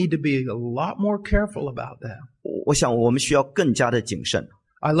think we need to be a lot more careful about that. 我想我们需要更加的谨慎。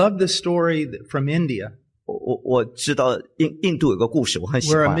 I love the story from India 我知道印度有个故事，我很喜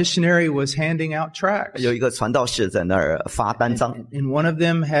where a 欢。 missionary was handing out tracts. 有一个传道士在那儿发单张， And one of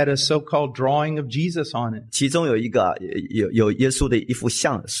them had a so-called drawing of Jesus on it. 其中有一个有耶稣的一幅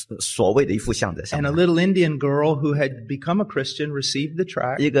像，所谓的一幅像在上 And a 面。 little Indian girl who had become a Christian received the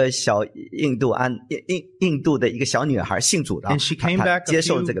tract. 一个小印度的一个小女孩信主的， And she came 她 back 接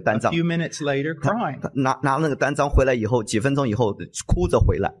受了这个单 a 张， few minutes later crying. 拿那个单张回来以后，几分钟以后哭着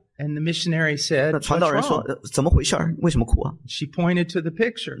回来。 And the missionary said, 那 "What's 传道人说 wrong?" 怎么回事儿？为什么哭啊？ She pointed to the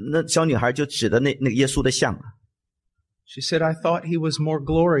picture. 那小女孩就指着那个耶稣的像啊， She said, "I thought he was more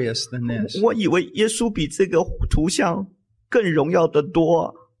glorious than this." 我以为耶稣比这个图像更荣耀得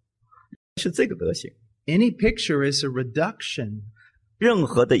多，是这个德行。 Any picture is a reduction. 任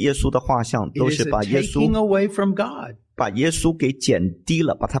何的耶稣的画像 It 都 is 是 a 把耶 taking 稣 away from God. 把耶稣给减低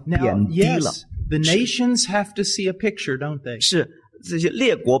了，把它 Now, 贬低了。 yes, the nations have to see a picture, don't they? 是这些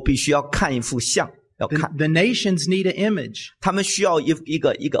列国必须要看一幅像，要 The, 看， the nations need an image, 他们需要一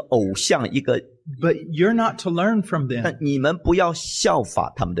个偶像， but you're not to learn from 但 them. 你们不要效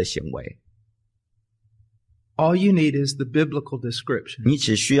法他们的行为， All you need is the biblical description, 你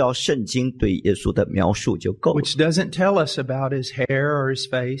只需要圣经对耶稣的描述就够了。 which doesn't tell us about his hair or his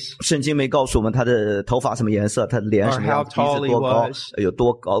face. 圣经没告诉我们他的头发什么颜色，他的脸什么样子， Or how 鼻子多 tall 高 he was，有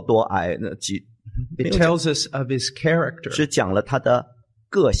多高多矮，It tells us of his character, 只讲了他的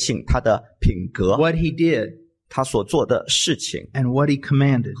个性、他的品格、 what he did, 他所做的事情 and what he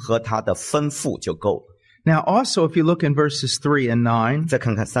commanded. 和他的吩咐就够了。 Now, also, if you look in verses 3 and 9, 再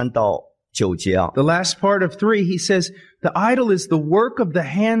看看3到9节啊， the last part of 3, he says, "The idol is the work of the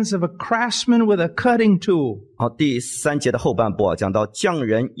hands of a craftsman with a cutting tool." 好，第3节的后半部啊，讲到匠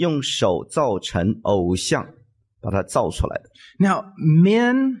人用手造成偶像，把它造出来的。 Now,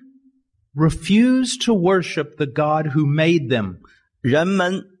 men refuse to worship the God who made them. 人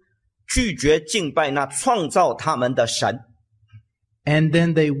们拒绝敬拜那创造他们的神， And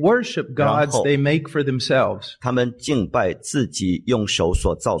then they worship gods 然后 they make for themselves. 他们敬拜自己用手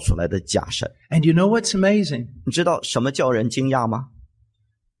所造出来的假神。 And you know what's amazing? 你知道什么叫人惊讶吗？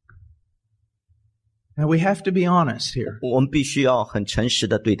 Now, we have to be honest here. 我们必须要很诚实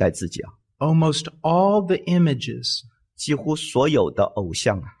的对待自己啊！ Almost all the images, 几乎所有的偶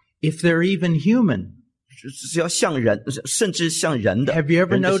像啊， if they're even human, 只要像人，甚至像人的， have you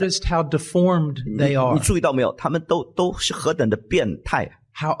ever 人的像 noticed how deformed they 你 are? 注意到没有？他们都是何等的变态，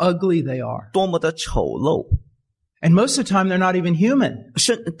 How ugly they are. 多么的丑陋。 And most of the time, they're not even human.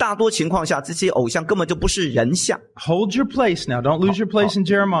 大多情况下，这些偶像根本就不是人像。 Hold your place now. Don't lose your place in 好，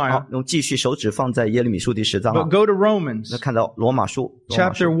 Jeremiah. 用继续手指放在耶利米书第10章啊 But，go to Romans 那看到罗马书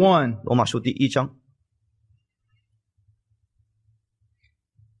chapter 1. 罗马书第1章。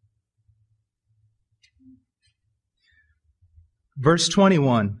Verse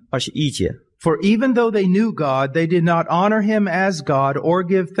 21. 21节， For even though they knew God, they did not honor him as God or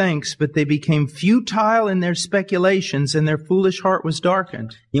give thanks, but they became futile in their speculations, and their foolish heart was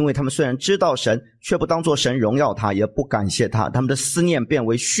darkened. 因为他们虽然知道神，却不当作神荣耀他，也不感谢他，他们的思念变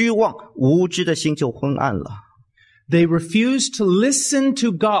为虚妄，无知的心就昏暗了。 They refused to listen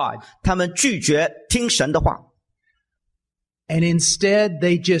to God, 他们拒绝听神的话， And instead,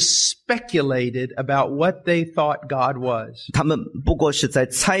 they just speculated about what they thought God was. 他们不过是在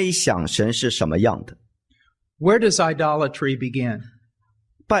猜想神是什么样的。 Where does idolatry begin?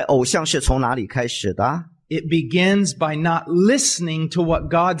 拜偶像是从哪里开始的？ It begins by not listening to what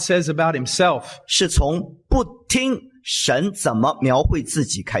God says about himself. 是从不听神怎么描绘自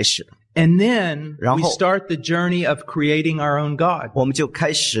己开始的。 And then 然后 we start the journey of creating our own God. 我们就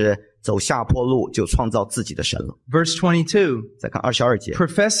开始走下坡路，就创造自己的神了。 Verse 22, 再看22节，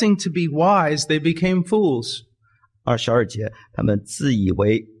 professing to be wise, they became fools. 22节，他们自以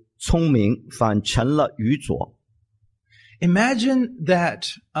为聪明，反成了愚拙。 Imagine that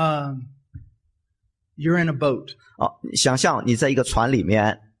you're in a boat 想象你在一个船里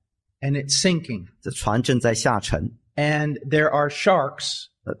面， and it's sinking, 这船正在下沉， and there are sharks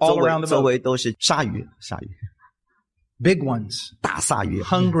周 all around 围 the 周 boat, 围都是鲨鱼，鲨鱼， big ones, 大鲨鱼，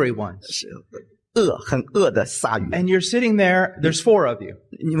 hungry ones. 很饿的鲨鱼。 And you're sitting there, there's 4 of you.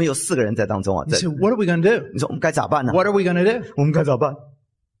 你们有4个人在当中啊， You 在 say, what are we going to do? 你说我们该咋办呢？ What are we going to do? 我们该咋办？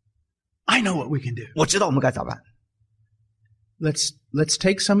 I know what we can do. 我知道我们该咋办。 Let's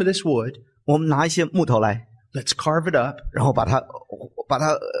take some of this wood, 我们拿一些木头来， let's carve it up, 然后把它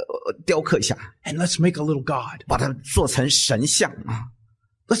雕刻一下， and let's make a little God. 把它做成神像啊，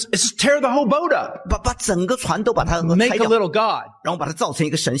 Let's tear the whole boat up, 把整个船都把它拆 make a 掉， little God, 然后把它造成一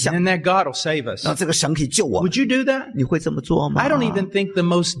个神像， and that God will save us. 然后这个神可以救我。 Would you do that? 你会这么做吗？ I don't even think the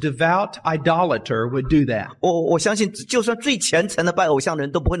most devout idolater would do that. 我相信，就算最虔诚的拜偶像的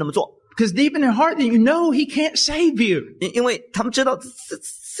人都不会那么做， Because deep in their heart, you know he can't save you. 因为他们知道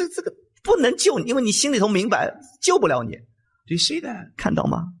这个不能救你，因为你心里头明白救不了你， Do you see that? 看到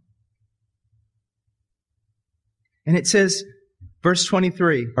吗？ And it says, verse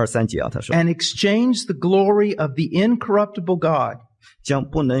 23, 23节啊，他说 and exchange the glory of the incorruptible God. 将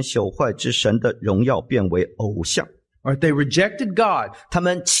不能朽坏之神的荣耀变为偶像， Or they rejected God. 他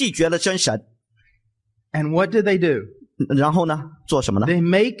们弃绝了真神， And what did they do? 然后呢，做什么呢？ They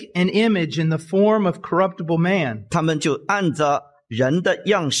make an image in the form of corruptible man. 他们就按着人的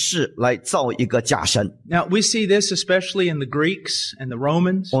样式来造一个假神。 Now, we see this especially in the Greeks and the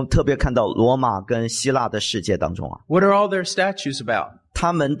Romans. 我们特别看到罗马跟希腊的世界当中啊， What are all their statues about?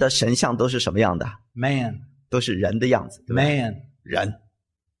 他们的神像都是什么样的？ Man. 都是人的样子，对吧？ Man. 人。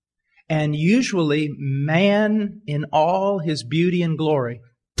 And usually, man in all his beauty and glory.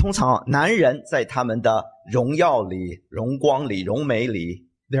 通常男人在他们的荣耀里、荣光里、荣美里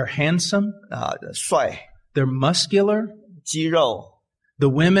They're handsome. 帅、 They're muscular. 肌肉， The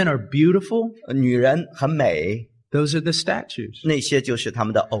women are beautiful. 女人很美， Those are the statues. 那些就是他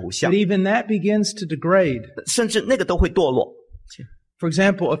们的偶像 But，even that begins to degrade. 甚至那个都会堕落。 For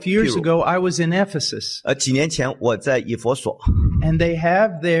example, a few years Pure. ago, I was in Ephesus, 几年前我在以弗所， and they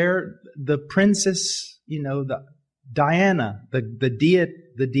have there the princess, the Diana, the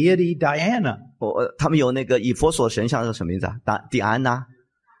deity Diana. 他们有那个以弗所神像是什么名字啊？戴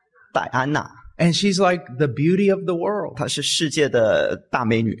安娜， And she's like the beauty of the world. 她是世界的大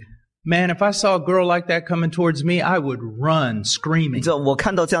美女。 Man, if I saw a girl like that coming towards me, I would run 你 screaming. 知道，我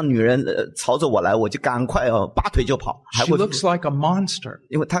看到这样女人朝着我来，我就赶快拔腿就跑，还 She 会 looks like a monster,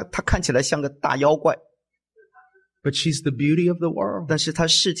 因为她看起来像个大妖怪， but she's the beauty of the world. 但是她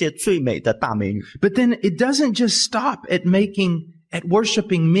世界最美的大美女。 But then it doesn't just stop at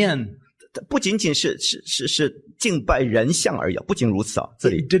worshiping men. 不仅仅是敬拜人像而已，不仅如此啊，这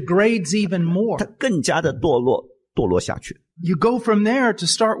里 It degrades even more. 它更加的堕落下去。 You go from there to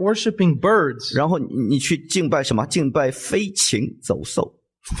start worshiping birds, 然后你去敬拜什么？敬拜飞禽走兽，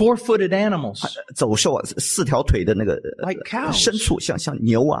 4-footed animals, 走兽啊，4条腿的那个 like cows. 牲畜，像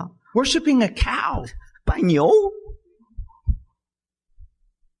牛啊， Worshiping a cow, 拜牛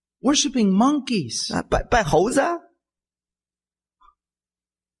worshiping monkeys, 啊，拜猴子啊，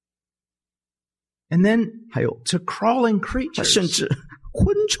 and then 还有 to crawling 甚 creatures. 至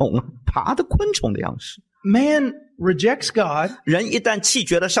昆虫啊，爬的昆虫的样式。 Man rejects God, 人一旦弃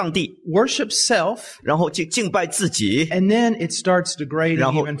绝了上帝， worships self, 然后敬拜自己， and then it starts degrading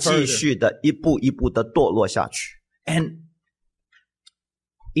然后 even 继 further. 续的一步一步的堕落下去。 And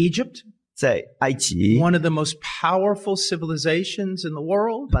Egypt, 在埃及， one of the most powerful civilizations in the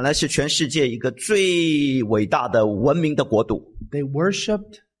world, 本来是全世界一个最伟大的文明的国度， they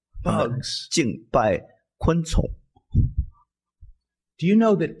worshipped bugs. 敬拜昆虫。 Do you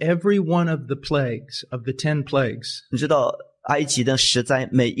know that every one of the plagues, of the 10 plagues, 你知道埃及的10灾，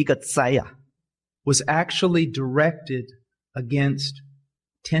每一个灾呀、was actually directed against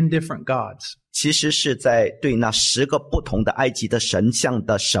 10 different gods? 其实是在对那10个不同的埃及的神像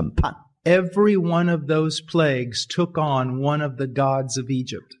的审判。 Every one of those plagues took on one of the gods of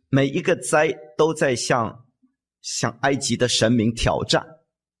Egypt. 每一个灾都在向向埃及的神明挑战，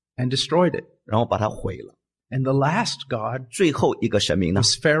 and destroyed it. 然后把它毁了。 And the last god 最后一个神明呢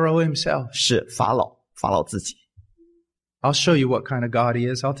was Pharaoh himself. 是法老自己。 I'll show you what kind of God he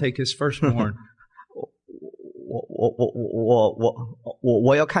is. I'll take his firstborn.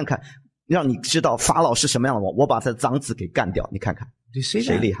 我要看看，让你知道法老是什么样的我把他的长子给干掉，你看看 Do you see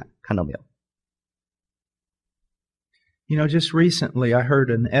谁 that? 厉害？看到没有？ You know, just recently I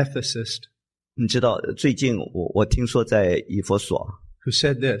heard an ethicist 你知道最近我听说在以弗所 who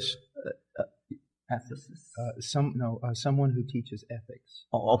said this. Someone who teaches ethics.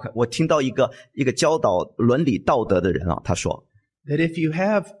 OK， 我听到一个教导伦理道德的人啊，他说， That if you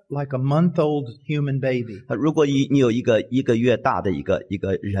have like a month-old human baby 如果你有一个月大的一个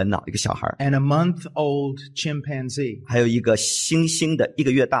人啊，一个小孩， and a month-old chimpanzee, 还有一个猩猩的1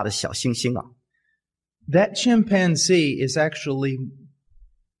个月大的小猩猩啊， that chimpanzee is actually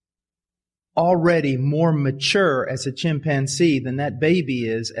already more mature as a chimpanzee than that baby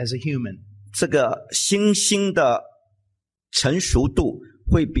is as a human. 这个猩猩的成熟度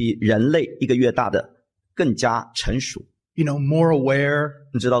会比人类1个月大的更加成熟。 You know, more aware.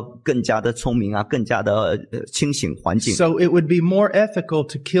 你知道更加的聪明啊，更加的清醒环境。 So it would be more ethical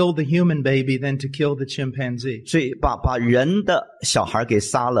to kill the human baby than to kill the chimpanzee. 所以把人的小孩给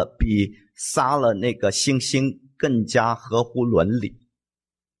杀了，比杀了那个猩猩更加合乎伦理。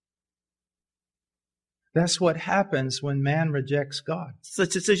 That's what happens when man rejects God.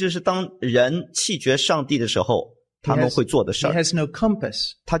 这就是当人弃绝上帝的时候，他们会做的事 He 儿。 has no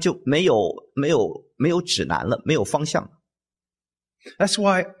compass. 他就没有指南了，没有方向。 That's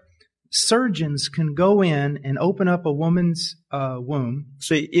why surgeons can go in and open up a woman's womb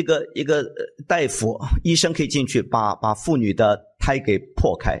所以一个大夫医生可以进去把妇女的胎给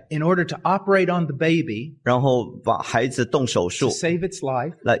破开， in order to operate on the baby 然后把孩子动手 to 术 save its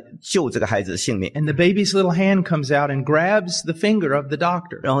life. 来救这个孩子的性命。 And the baby's little hand comes out and grabs the finger of the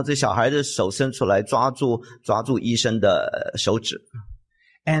doctor. 然后这小孩的手伸出来抓住医生的手指，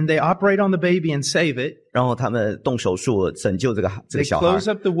 And they operate on the baby and save it. 然后他们动手术拯救这个 They 小孩， close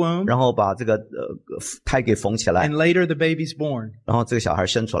up the womb, 然后把这个胎给缝起来， and later the baby's born. 然后这个小孩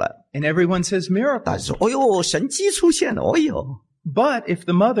生出来了。 And everyone says 大家 miracle. 说：“哦呦，神迹出现了！哦呦！” But if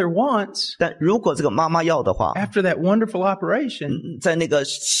the mother wants, 但如果这个妈妈要的话， after that wonderful operation, 在那个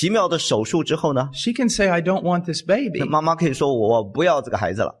奇妙的手术之后呢， she can say, I don't want this baby. 那妈妈可以说：“我不要这个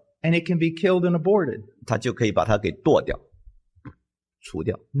孩子了。 And it can be killed and aborted. ”她就可以把它给剁掉、除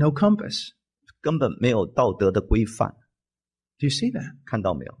掉， No compass. 根本没有道德的规范， Do you see that? 看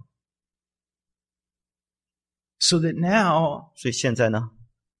到没有？ So that now 所以现在呢，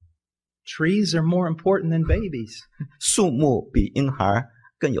 trees are more important than babies. 树木比婴孩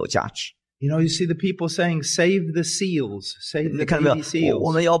更有价值。 You know, you see the people saying, save the seals, save 你 the 看到没 baby 有？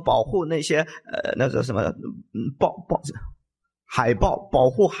我 seals. 们要保护那些那个什么海豹，保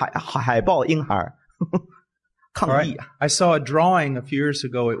护海豹婴孩，抗 All 议 right. 啊！ I saw a drawing a few years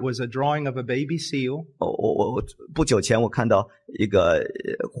ago. It was a drawing of a baby seal. 我不久前我看到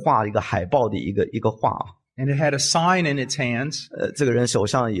画一个海豹的一个画啊， And it had a sign in its hands. 这个人手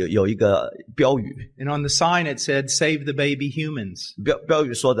上有一个标语， And on the sign it said, save the baby humans. 标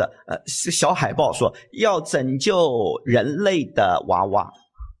语说的是小海豹说要拯救人类的娃娃。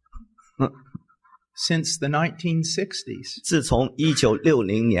 Since the 1960s, 自从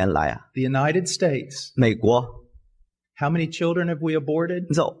1960年来啊， the United States, 美国， how many children have we aborted?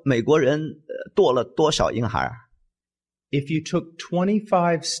 你知道美国人剁了多少婴孩？ If you took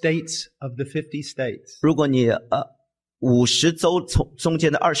 25 states of the 50 states 如果你50州从中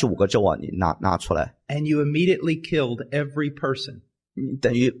间的25个州啊，你拿出来， and you immediately killed every person, 你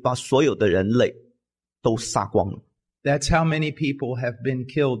等于把所有的人类都杀光了。 that's how many people have been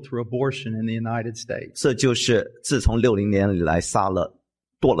killed through abortion in the United States. 这就是自从60年以来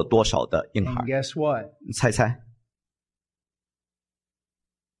剁了多少的婴 And 孩？ guess what? 你猜猜，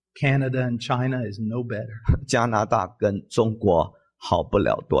 Canada and China is no better. 加拿大跟中国好不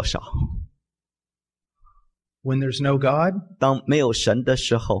了多少。 When there's no God, 当没有神的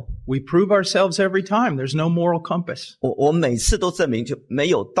时候， we prove ourselves every time. There's no moral compass. 我每次都证明就没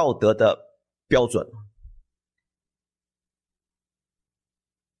有道德的标准，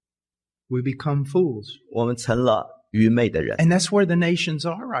 We become fools. 我们成了愚昧的人。 And that's where the nations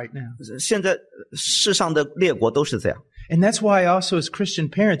are right now. 现在世上的列国都是这样， And that's why also as Christian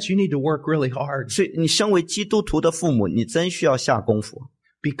parents, you need to work really hard. 所以你身为基督徒的父母，你真需要下功夫。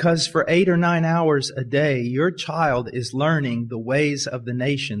 Because for 8 or 9 hours a day, your child is learning the ways of the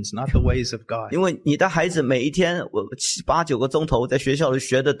nations, not the ways of God. 因为你的孩子每一天7、8、9个钟头在学校里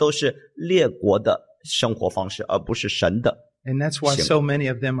学的都是列国的生活方式，而不是神的 And that's why so many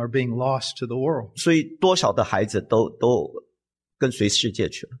of them are being lost to the world. 所以多少的孩子都跟随世界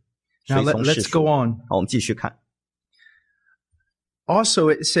去了。 Now 随从世 let's 俗 go on. 好，我们继续看。 Also,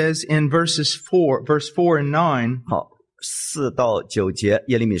 it says in verse 4 and 9, 好，4到9节，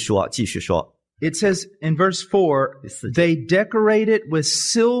耶利米书啊，继续说。 it says in verse 4, 第4节， they decorate it with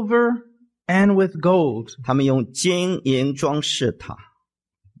silver and with gold. 他们用金银装饰它。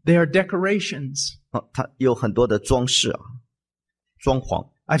 They are decorations. 它有很多的装饰啊，装潢。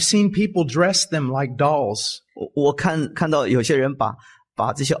 I've seen people dress them like dolls. 我看到有些人把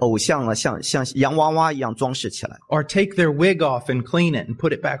这些偶像啊，像洋娃娃一样装饰起来， Or take their wig off and clean it and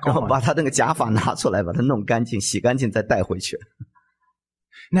put it back 然后 on. 把他那个假发拿出来，把它弄干净、洗干净，再带回去。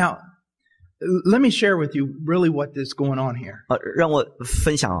 Now, let me share with you really what is going on here. 让我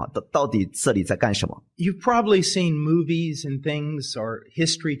分享啊，到底这里在干什么？ You've probably seen movies and things or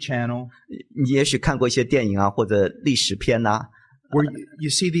History Channel 你也许看过一些电影啊，或者历史片啊， where you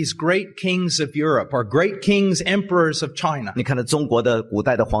see these great kings of Europe or great kings, emperors of China. 你看到中国的古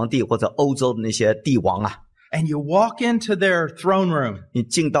代的皇帝或者欧洲的那些帝王啊， And you walk into their throne room. 你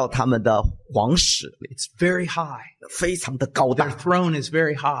进到他们的皇室里， It's very high. 非常的高 Their 大， throne is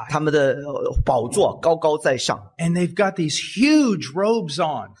very high. 他们的宝座高高在上， And they've got these huge robes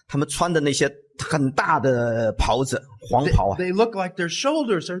on. 他们穿的那些很大的袍子，黄袍啊， They look like their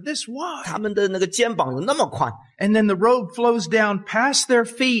shoulders are this wide. 他们的那个肩膀有那么宽， And then the robe flows down past their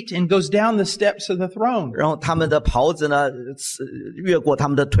feet and goes down the steps of the throne. 然后他们的袍子呢，越过他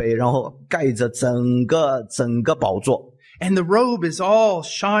们的腿，然后盖着整个宝座。 And the robe is all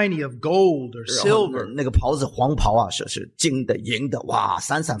shiny of gold or 然后 silver. 那个袍子黄袍啊，是金的、银的，哇，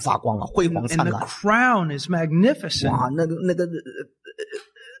闪闪发光啊，辉煌 And 灿 the 烂。 crown is magnificent. 哇，那个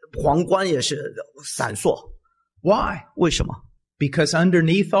皇冠也是闪烁。 Why? 为什么？ Because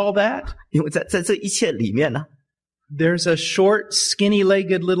underneath all that, 因为在这一切里面呢， there's a short,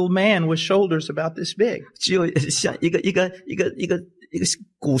 skinny-legged little man with shoulders about this big. 只有像一个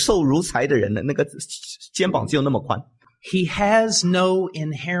骨瘦如柴的人的那个肩膀只有那么宽。 He has no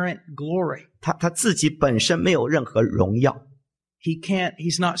inherent glory. 他自己本身没有任何荣耀，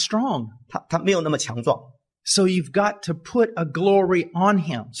 He's not strong. 他没有那么强壮， So you've got to put a glory on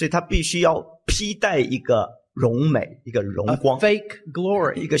him, 所以他必须要披戴一个荣美、一个荣 a 光、 fake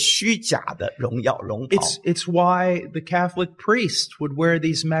glory. 一个虚假的荣耀、荣袍。 It's why the Catholic priest would wear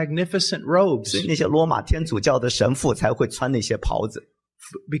these magnificent 所 robes, 以那些罗马天主教的神父才会穿那些袍子，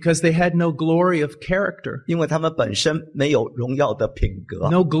 because they had no glory of character, 因为他们本身没有荣耀的品格，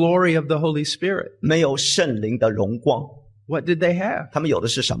 no glory of the Holy Spirit. 没有圣灵的荣光。 What did they have? 他们有的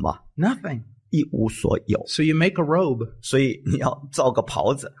是什么？ Nothing. 一无所有。 So you make a robe. 所以你要造个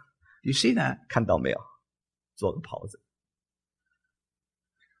袍子， Do you see that? 看到没有？做个袍子。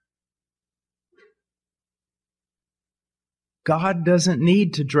 God doesn't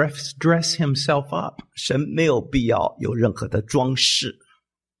need to dress himself up. 神没有必要有任何的装饰，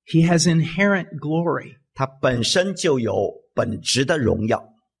 He has inherent glory. 他本身就有本质的荣耀。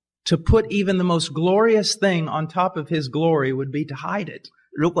 To put even the most glorious thing on top of his glory would be to hide it.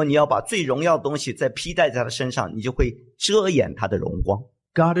 如果你要把最荣耀的东西再披戴在他身上，你就会遮掩他的荣光。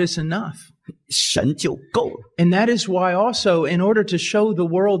 God is enough. 神就够了。 And that is why also, in order to show the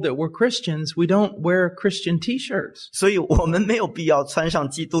world that we're Christians, we don't wear Christian t-shirts. 所以我们没有必要穿上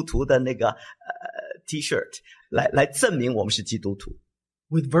基督徒的那个T-shirt 来证明我们是基督徒，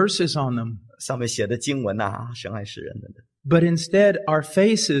 with verses on them. 上面写的经文啊，神爱世人等等。 But instead, our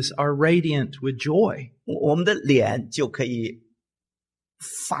faces are radiant with joy. 我们的脸就可以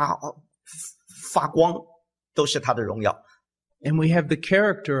发光，都是他的荣耀。 And we have the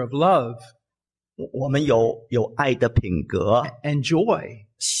character of love 我们有爱的品格、 and joy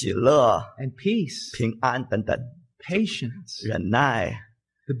喜乐、 and peace, 平安等等， patience, 忍耐。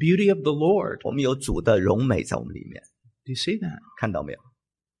 the beauty of the Lord. 我们有主的荣美在我们里面， Do you see that? 看到没有？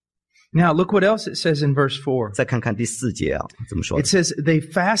 Now, look what else it says in verse 4. 再看看第4节啊，怎么说 It says, they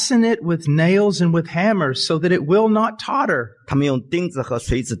fasten it with nails and with hammers so that it will not totter. 他们用钉子和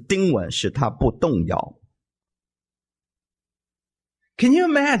锤子钉稳，使它不动摇。 Can you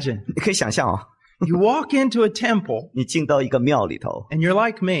imagine? 你可以想象啊， You walk into a temple 你进到一个庙里头， and you're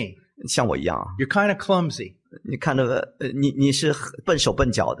like me. 像我一样啊， You're kind of clumsy. 你看那个你是笨手笨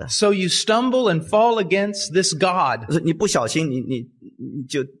脚的， So you stumble and fall against this God. 你不小心你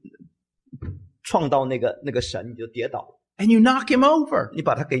就撞到那个神，你就跌倒， And you knock him over. 你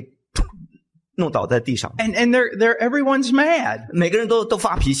把他给弄倒在地上， And everyone's mad. 每个人都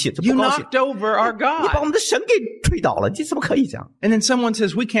发脾气，就 You 不高兴。 knocked over our 你把我 God. 们的神给推倒了，你怎么可以这样？ And then someone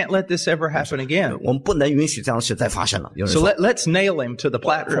says, we can't let this ever happen again. 我们不能允许这样的事再发生了。有人 So 说， let's nail him to the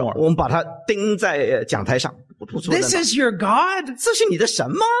platform. 我们把他钉在讲台上，不说真 This 的， is your God? 这是你的神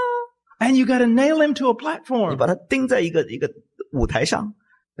吗？ And you got to nail him to a 你 platform. 把他钉在一个舞台上，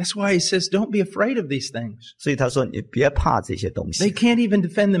 That's why he says, don't be afraid of these things. 所以他说你别怕这些东 They 西， can't even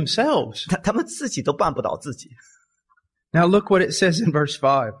defend themselves. 他们自己都办不倒自己。 Now look what it says in verse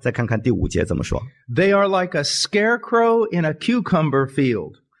 5. 再看看第5节怎么说， They are like a scarecrow in a cucumber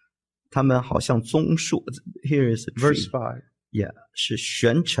field. 他们好像棕树 ，Here is a Verse tree， 5. yeah， 是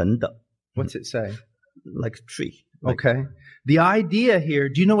悬成的 What's it say? ，like a tree。 Okay. The idea here,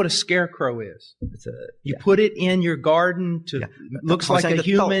 do you know what a scarecrow is? You put it in your garden to, looks like a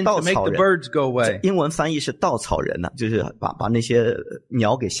human to make the birds go away. 英文翻译是稻草人呢、就是把那些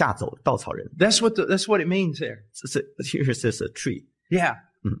鸟给吓走，稻草人。 That's what it means there. 这是 Here is a tree。 Yeah.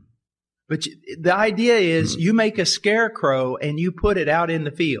 But the idea is you make a scarecrow and you put it out in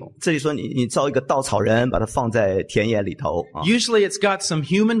the field. 这里说你造一个稻草人，把它放在田野里头啊， Usually it's got some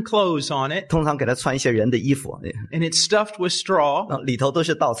human clothes on it 通常给它穿一些人的衣服， and it's stuffed with straw 里头都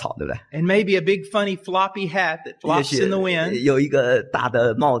是稻草，对不对？ and maybe a big funny floppy hat that 也 flops 许 in the wind. 有一个大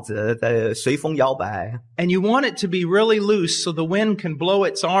的帽子在随风摇摆， And you want it to be really loose so the wind can blow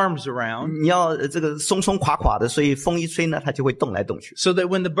its arms around 你要这个松松垮垮的，所以风一吹呢，它就会动来动去。 so that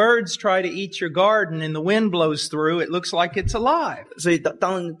when the birds try to eat your garden and the wind blows through, it looks like it's alive. 所以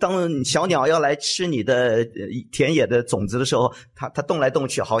当小鸟要来吃你的田野的种子的时候，它动来动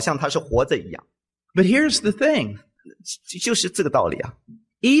去，好像它是活着一样。 But here's the thing. 就是这个道理啊。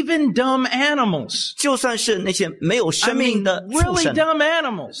 Even dumb animals, 就算是那些没有 I 生命 mean, 的畜 really 生， dumb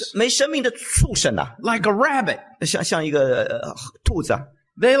animals, 没生命的畜生啊， like a rabbit, 像一个兔子啊，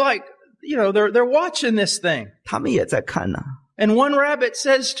 they like, they're watching this thing. 他们也在看呢、 And one rabbit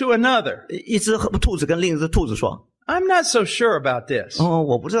says to another, 一只兔子跟另一只兔子说 I'm not so sure about this.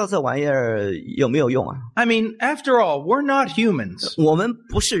 我不知道这玩意儿有没有用啊。 I mean, after all, we're not humans. 我们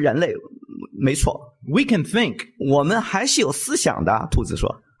不是人类，没错， We can think. 我们还是有思想的。兔子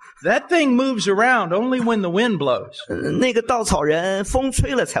说 That thing moves around only when the wind blows. 那个稻草人风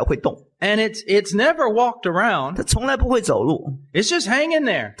吹了才会动， And it's never walked 他 around. 从来不会走路， It's just hanging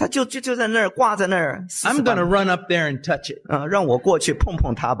there. 他就在那儿挂在那儿。 I'm going to run up there and touch it. 让我过去碰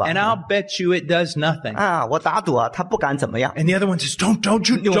碰它吧。 And I'll bet you it does nothing. 啊，我打赌啊，他不敢怎么样。 And the other one says, don't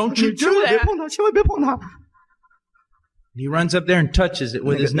you do 千万别 that. 碰它，千万别碰它。 He runs up there and touches it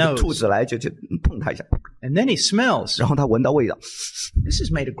with his 那个兔 nose. 子来就碰它一下， And then he smells. 然后他闻到味道， This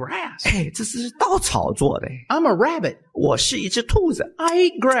is made of grass. 哎，这是稻草做的。 I'm a rabbit. 我是一只兔子， I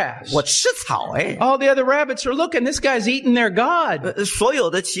eat grass. 我吃草。哎， All the other rabbits are looking. This guy's eating their God. 所有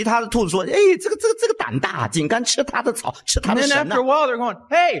的其他的兔子说，哎，这个胆大，竟敢吃他的草，吃他 And 的 then 神呢 after a。while, they're going,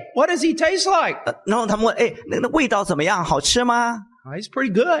 hey, what does he taste like? 然后他们问，哎，那味道怎么样？好吃吗？ Oh, he's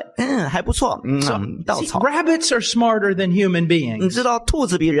pretty good. 还不错。稻 See, 草。 rabbits are smarter than human 你 beings. 知道兔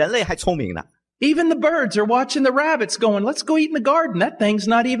子比人类还聪明呢。 Even the birds are watching the rabbits going, let's go eat in the garden. That thing's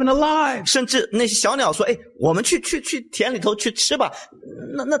not even alive. 甚至那些小鸟说，哎，我们去田里头去吃吧。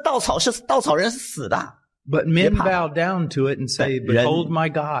那稻草人是死的， But men Yep. bow down to it and say, behold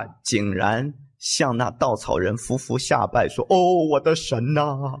my God. 竟然向那稻草人匍匐下拜，说：“哦，我的神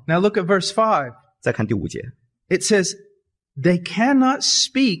呐、Now look at verse 5. 再看第5节， It says, they cannot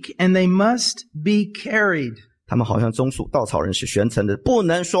speak and they must be carried. 他们好像棕树，稻草人是悬成的，不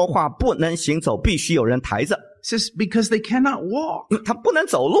能说话，不能行走，必须有人抬着。 It says, because they cannot walk. 他不能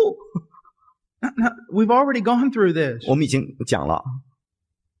走路。 Now, we've already gone through this. 我们已经讲了，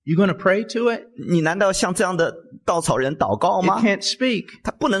 You going to pray to it? 你难道像这样的稻草人祷告 It 吗？ can't speak.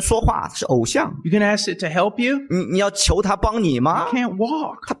 他不能说话，是偶像。 You can ask it to help you? 你要求他帮你吗 It？ can't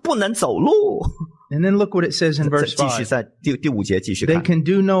walk. 他不能走路。 And then look what it says in verse 继续 5. 在第5节继续 They 看， can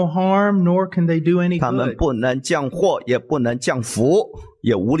do no harm, nor can they do any 他们 good. 不能降祸，也不能降福，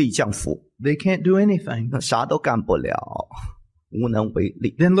也无力降福， They can't do anything. 那啥都干不了，无能为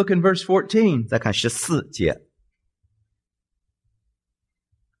力。 Then look in verse 14. 再看14节，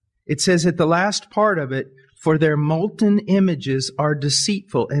 It says at the last part of it, for their molten images are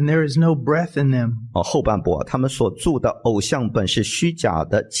deceitful and there is no breath in them. 后半部他们所铸的偶像本是虚假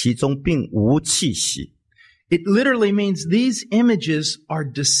的，其中并无气息。 It literally means these images are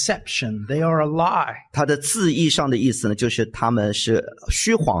deception. They are a lie. 它的字义上的意思呢，就是他们是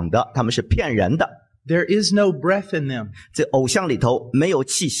虚晃的，他们是骗人的。 There is no breath in them. 这偶像里头没有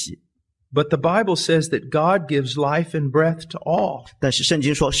气息， But the Bible says that God gives life and breath to all. 但是圣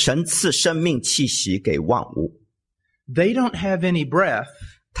经说神赐生命气息给万物。 They don't have any breath,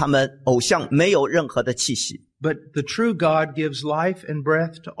 他们偶像没有任何的气息， but the true God gives life and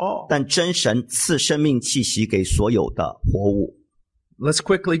breath to all. 但真神赐生命气息给所有的活物。 Let's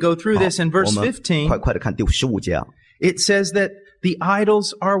quickly go through this in 我 verse 们 15. 快快的看第15节啊。 It says that the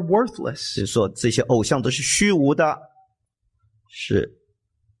idols are worthless. 就是说这些偶像都是虚无的，是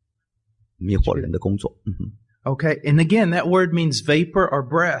迷惑人的工作。Okay, and again, that word means vapor or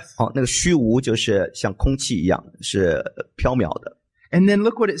breath. 那个虚无就是像空气一样，是缥缈的。And then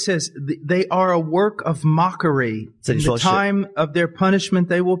look what it says. They are a work of mockery. In the time of their punishment,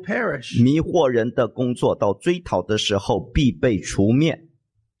 they will perish. 迷惑人的工作到追讨的时候必被除灭。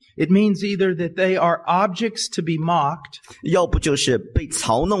It means either that they are objects to be mocked, 要不就是被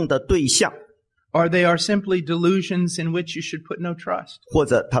嘲弄的对象， or they are simply delusions in which you should put no trust. 或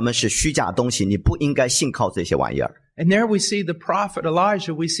者他们是虚假东西，你不应该信靠这些玩意儿。And there we see the prophet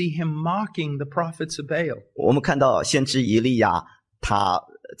Elijah. We see him mocking the prophets of Baal. 我们看到先知以利亚，他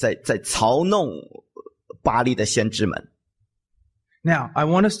在嘲弄巴力的先知们。Now, I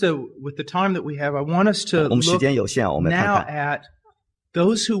want us to, with the time that we have, I want us to 我们时 look 间有限，我们看 now 看 at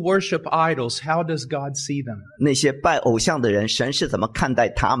those who worship idols. How does God see them? 那些拜偶像的人，神是怎么看待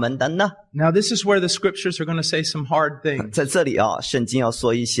他们的呢？ Now, this is where the scriptures are going to say some hard things. 在这里圣经要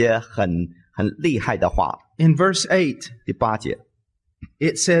说一些很厉害的话。In verse 8, 第8节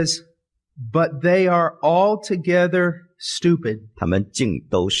it says, "But they are altogether stupid." 他们尽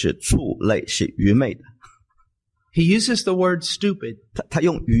都是畜类，是愚昧的。 He uses the word stupid. 他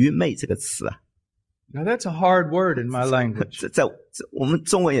用愚昧这个词 Now, that's a hard word in my language. 在我们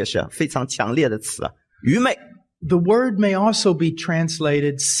中文也是非常强烈的词愚昧。 The word may also be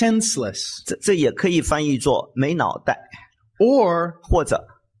translated senseless 这也可以翻译作没脑袋， or 或者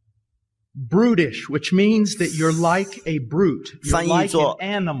brutish, which means that you're like a brute. You're 翻译 like 作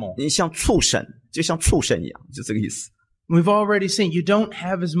an animal. 你像畜生，就像畜生一样，就这个意思。 We've already seen you don't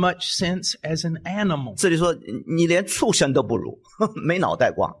have as much sense as an animal. 这里说你连畜生都不如，没脑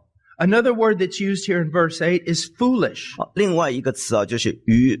袋瓜。 Another word that's used here in verse 8 is foolish. 另外一个词就是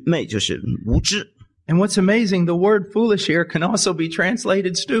愚昧，就是无知。 And what's amazing, the word foolish here can also be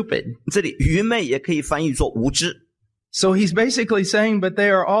translated stupid. 这里愚昧也可以翻译作无知。 So he's basically saying, but they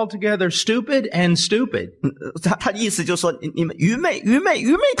are altogether stupid and stupid. 他意思就是说，你们愚昧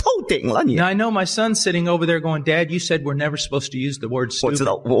透顶了你。 Now, I know my son's sitting over there going, Dad, you said we're never supposed to use the word 我知 stupid.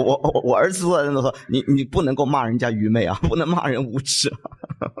 道，我儿子坐在那说，你不能够骂人家愚昧啊，不能骂人无知。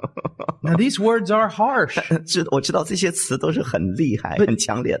 Now, these words are harsh. 我知道这些词都是很厉害、很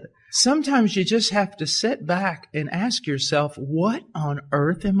强烈的。 Sometimes you just have to sit back and ask yourself, what on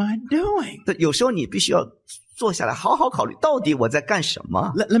earth am I doing? 有时候你必须要坐下来好好考虑，到底我在干什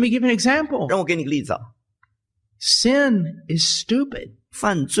么？ Let me give you an example. 让我给你个例子。 Sin is stupid.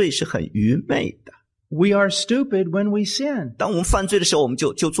 犯罪是很愚昧的。 We are stupid when we sin. 当我们犯罪的时候，我们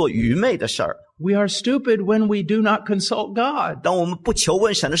就做愚昧的事儿。 We are stupid when we do not consult God. 当我们不求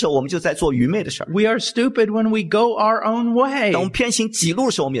问神的时候，我们就在做愚昧的事儿。 We are stupid when we go our own way. 当我们偏行己路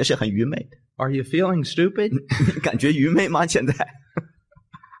的时候，我们也是很愚昧的。 Are you feeling stupid? 你感觉愚昧吗？现在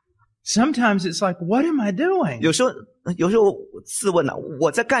Sometimes it's like, what am I doing? 有时候自问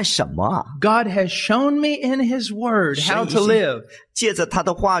我在干什么啊？ God has shown me in His Word how to live, 借着他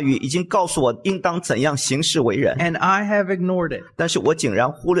的话语已经告诉我应当怎样行事为人， and I have ignored it. 但是我竟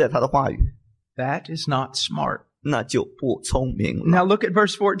然忽略他的话语， That is not smart. 那就不聪明了。 Now look at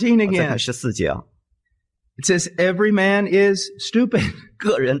verse 14再看 again. 14节啊， It says, every man is stupid.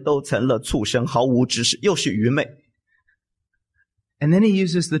 个人都成了畜生，毫无知识，又是愚昧。 And then he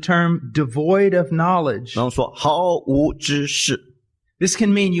uses the term devoid of knowledge. 然后说毫无知识， This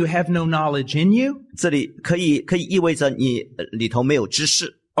can mean you have no knowledge in you, 这里可以意味着你里头没有知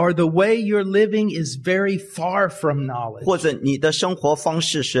识， or the way you're living is very far from knowledge. 或者你的生活方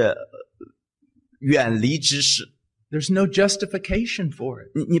式是远离知识， There's no justification for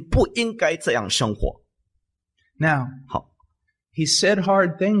it. 你不应该这样生活。 Now, 好， he said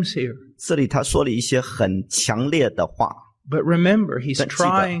hard things here, 这里他说了一些很强烈的话， but remember, he's 但记得，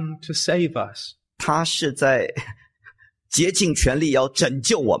 trying to save us. 他是在竭尽全力要拯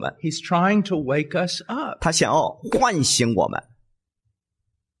救我们， He's trying to wake us up. 他想要唤醒我们。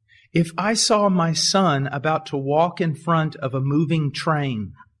 If I saw my son about to walk in front of a moving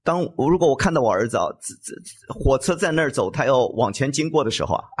train, 如果我看到我儿子火车在那儿走，他要往前经过的时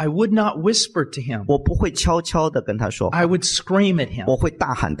候啊， I would not whisper to him. 我不会悄悄的跟他说话， I would scream at him. 我会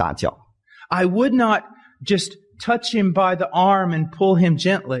大喊大叫， I would not just touch him by the arm and pull him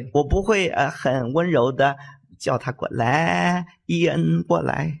gently. 我不会很温柔的叫他过来，伊恩过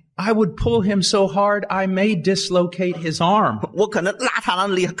来。 I would pull him so hard I may dislocate his arm. 我可能拉他那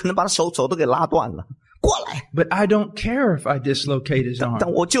里，可能把他手都给拉断了。过来， But I don't care if I dislocate his 但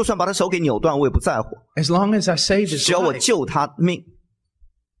arm. 我就算把他手给扭断，我也不在乎， As long as I save his 只要我 life. 救他命。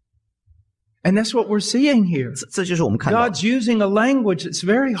 And that's what we're seeing here. 这就是我们看到 God's using a language that's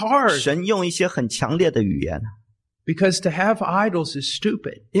very hard. 神用一些很强烈的语言， Because to have idols is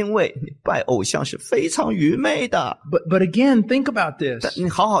stupid. 因为你拜偶像是非常愚昧的。 But again, think about 但 this. 你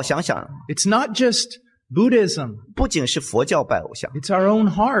好好想想， It's not just Buddhism. 不仅是佛教拜偶像， It's our own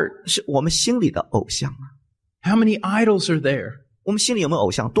heart. 是我们心里的偶像啊。 How many idols are there? 我们心里有没有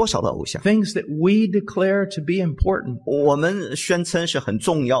偶像？多少的偶像？ Things that we declare to be important. 我们宣称是很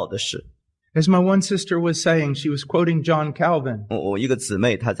重要的事。 As my one sister was saying, she was quoting John Calvin. 我一个姊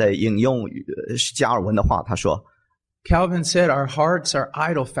妹她在引用加尔文的话，她说， Calvin said our hearts are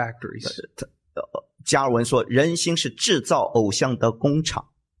idol factories. 加尔文说，人心是制造偶像的工厂，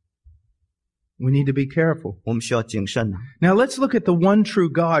 We need to be careful. 我们需要谨慎啊。 Now let's look at the one true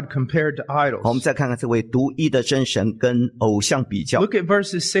God compared to 好，我们 idols. 再看看这位独一的真神跟偶像比较， Look at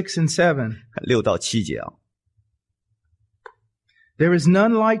verses 6 and 7. 6到7节啊。 There is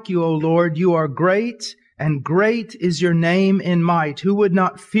none like you, O Lord. You are great, and great is your name in might. Who would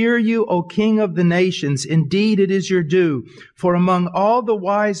not fear you, O King of the nations? Indeed, it is your due. For among all the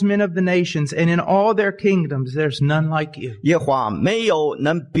wise men of the nations and in all their kingdoms, there's none like you. 耶和华没有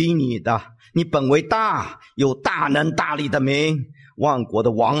能比你的，你本为大，有大能大力的名。万国的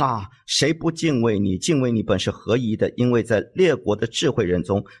王啊，谁不敬畏你？敬畏你本是合宜的，因为在列国的智慧人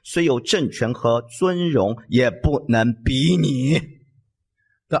中，虽有政权和尊荣，也不能比你。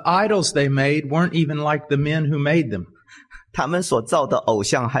 The idols they made weren't even like the men who made them. 他们所造的偶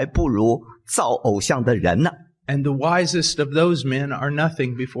像还不如造偶像的人呢。 And the wisest of those men are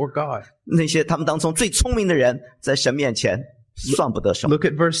nothing before God. 那些他们当中最聪明的人，在神面前算不得什么。 Look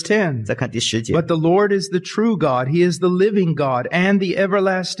at verse 10. 再看第10节， But the Lord is the true God. He is the living God and the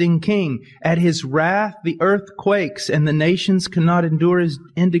everlasting King. At his wrath, the earth quakes and the nations cannot endure his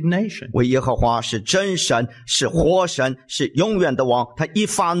indignation. 为耶和华是真神，是活神，是永远的王。他一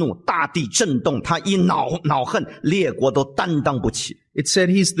发怒，大地震动；他一恼恨，列国都担当不起。 It said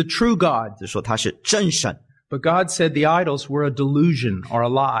he's the true God, 就说他是真神。 but God said the idols were a delusion or a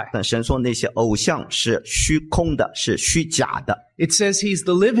lie. 但神说那些偶像是虚空的，是虚假的。 It says he's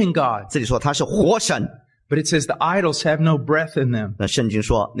the living God, 这里说他是活神， but it says the idols have no breath in them. 那圣经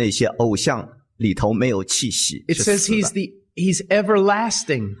说那些偶像里头没有气息， It 是 says 死的。 he's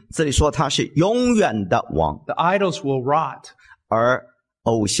everlasting. 这里说他是永远的王， The idols will rot. 而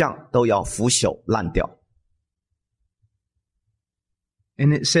偶像都要腐朽烂掉。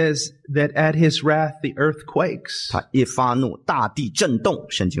 And it says that at his wrath, the earth quakes. 他一发怒，大地震动。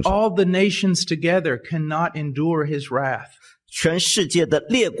圣经说， All the nations together cannot endure his wrath. 全世界的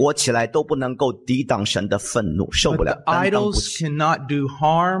列国起来都不能够抵挡神的愤怒，受不 But 了 the，担当不 idols 起。 cannot do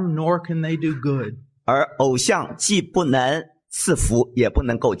harm, nor can they do good. 而偶像既不能赐福，也不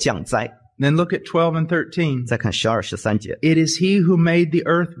能够降灾。 Then look at 12 and 13. 再看12、13节， It is he who made the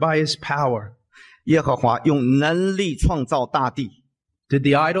earth by his power. 耶和华用能力创造大地。 Did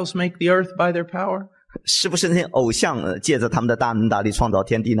the idols make the earth by their power? 是不是那些偶像借着他们的大能大力创造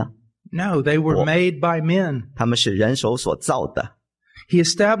天地呢？ No, they were made by men. 他们是人手所造的。 He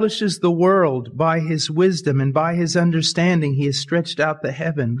establishes the world by his wisdom, and by his understanding he has stretched out the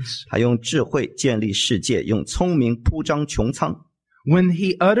heavens. 他用智慧建立世界，用聪明铺张穹苍。 When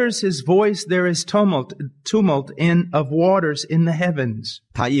he utters his voice, there is tumult of waters in the heavens.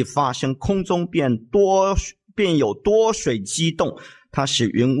 他一发声，空中便有多水激动。他使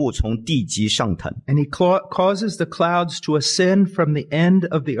云雾从地极上腾。 And he causes the clouds to ascend from the end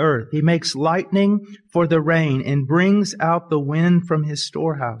of the earth. He makes lightning for the rain and brings out the wind from his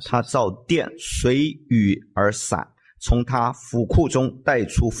storehouse. 他造电，随雨而散，从他府库中带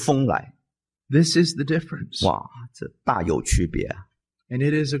出风来。 This is the difference. 哇，这大有区别啊！ And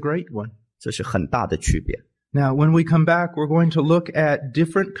it is a great one. 这是很大的区别。 Now, when we come back, we're going to look at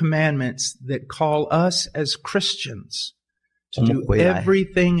different commandments that call us as Christians to do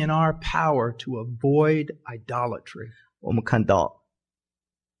everything in our power to avoid idolatry. 我们看到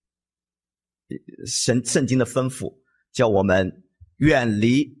圣经的吩咐，叫我们远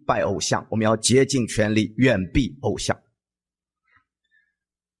离拜偶像，我们要竭尽全力远避偶像。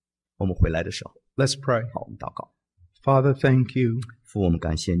我们回来的时候， Let's pray. 好，我们祷告。 Father, thank you. 父，我们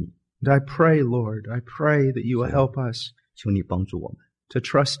感谢你， And I pray, Lord, I pray that you will help us 求你帮助我们 to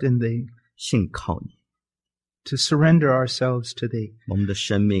trust in thee, 信靠你， to surrender ourselves to thee, 我们的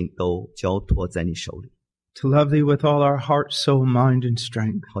生命都交托在你手里， to love thee with all our heart, soul, mind, and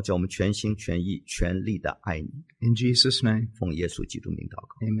strength. 好叫我们全心全意全力的爱你。 In Jesus' name, 奉耶稣基督名祷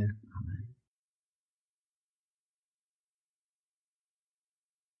告。 amen.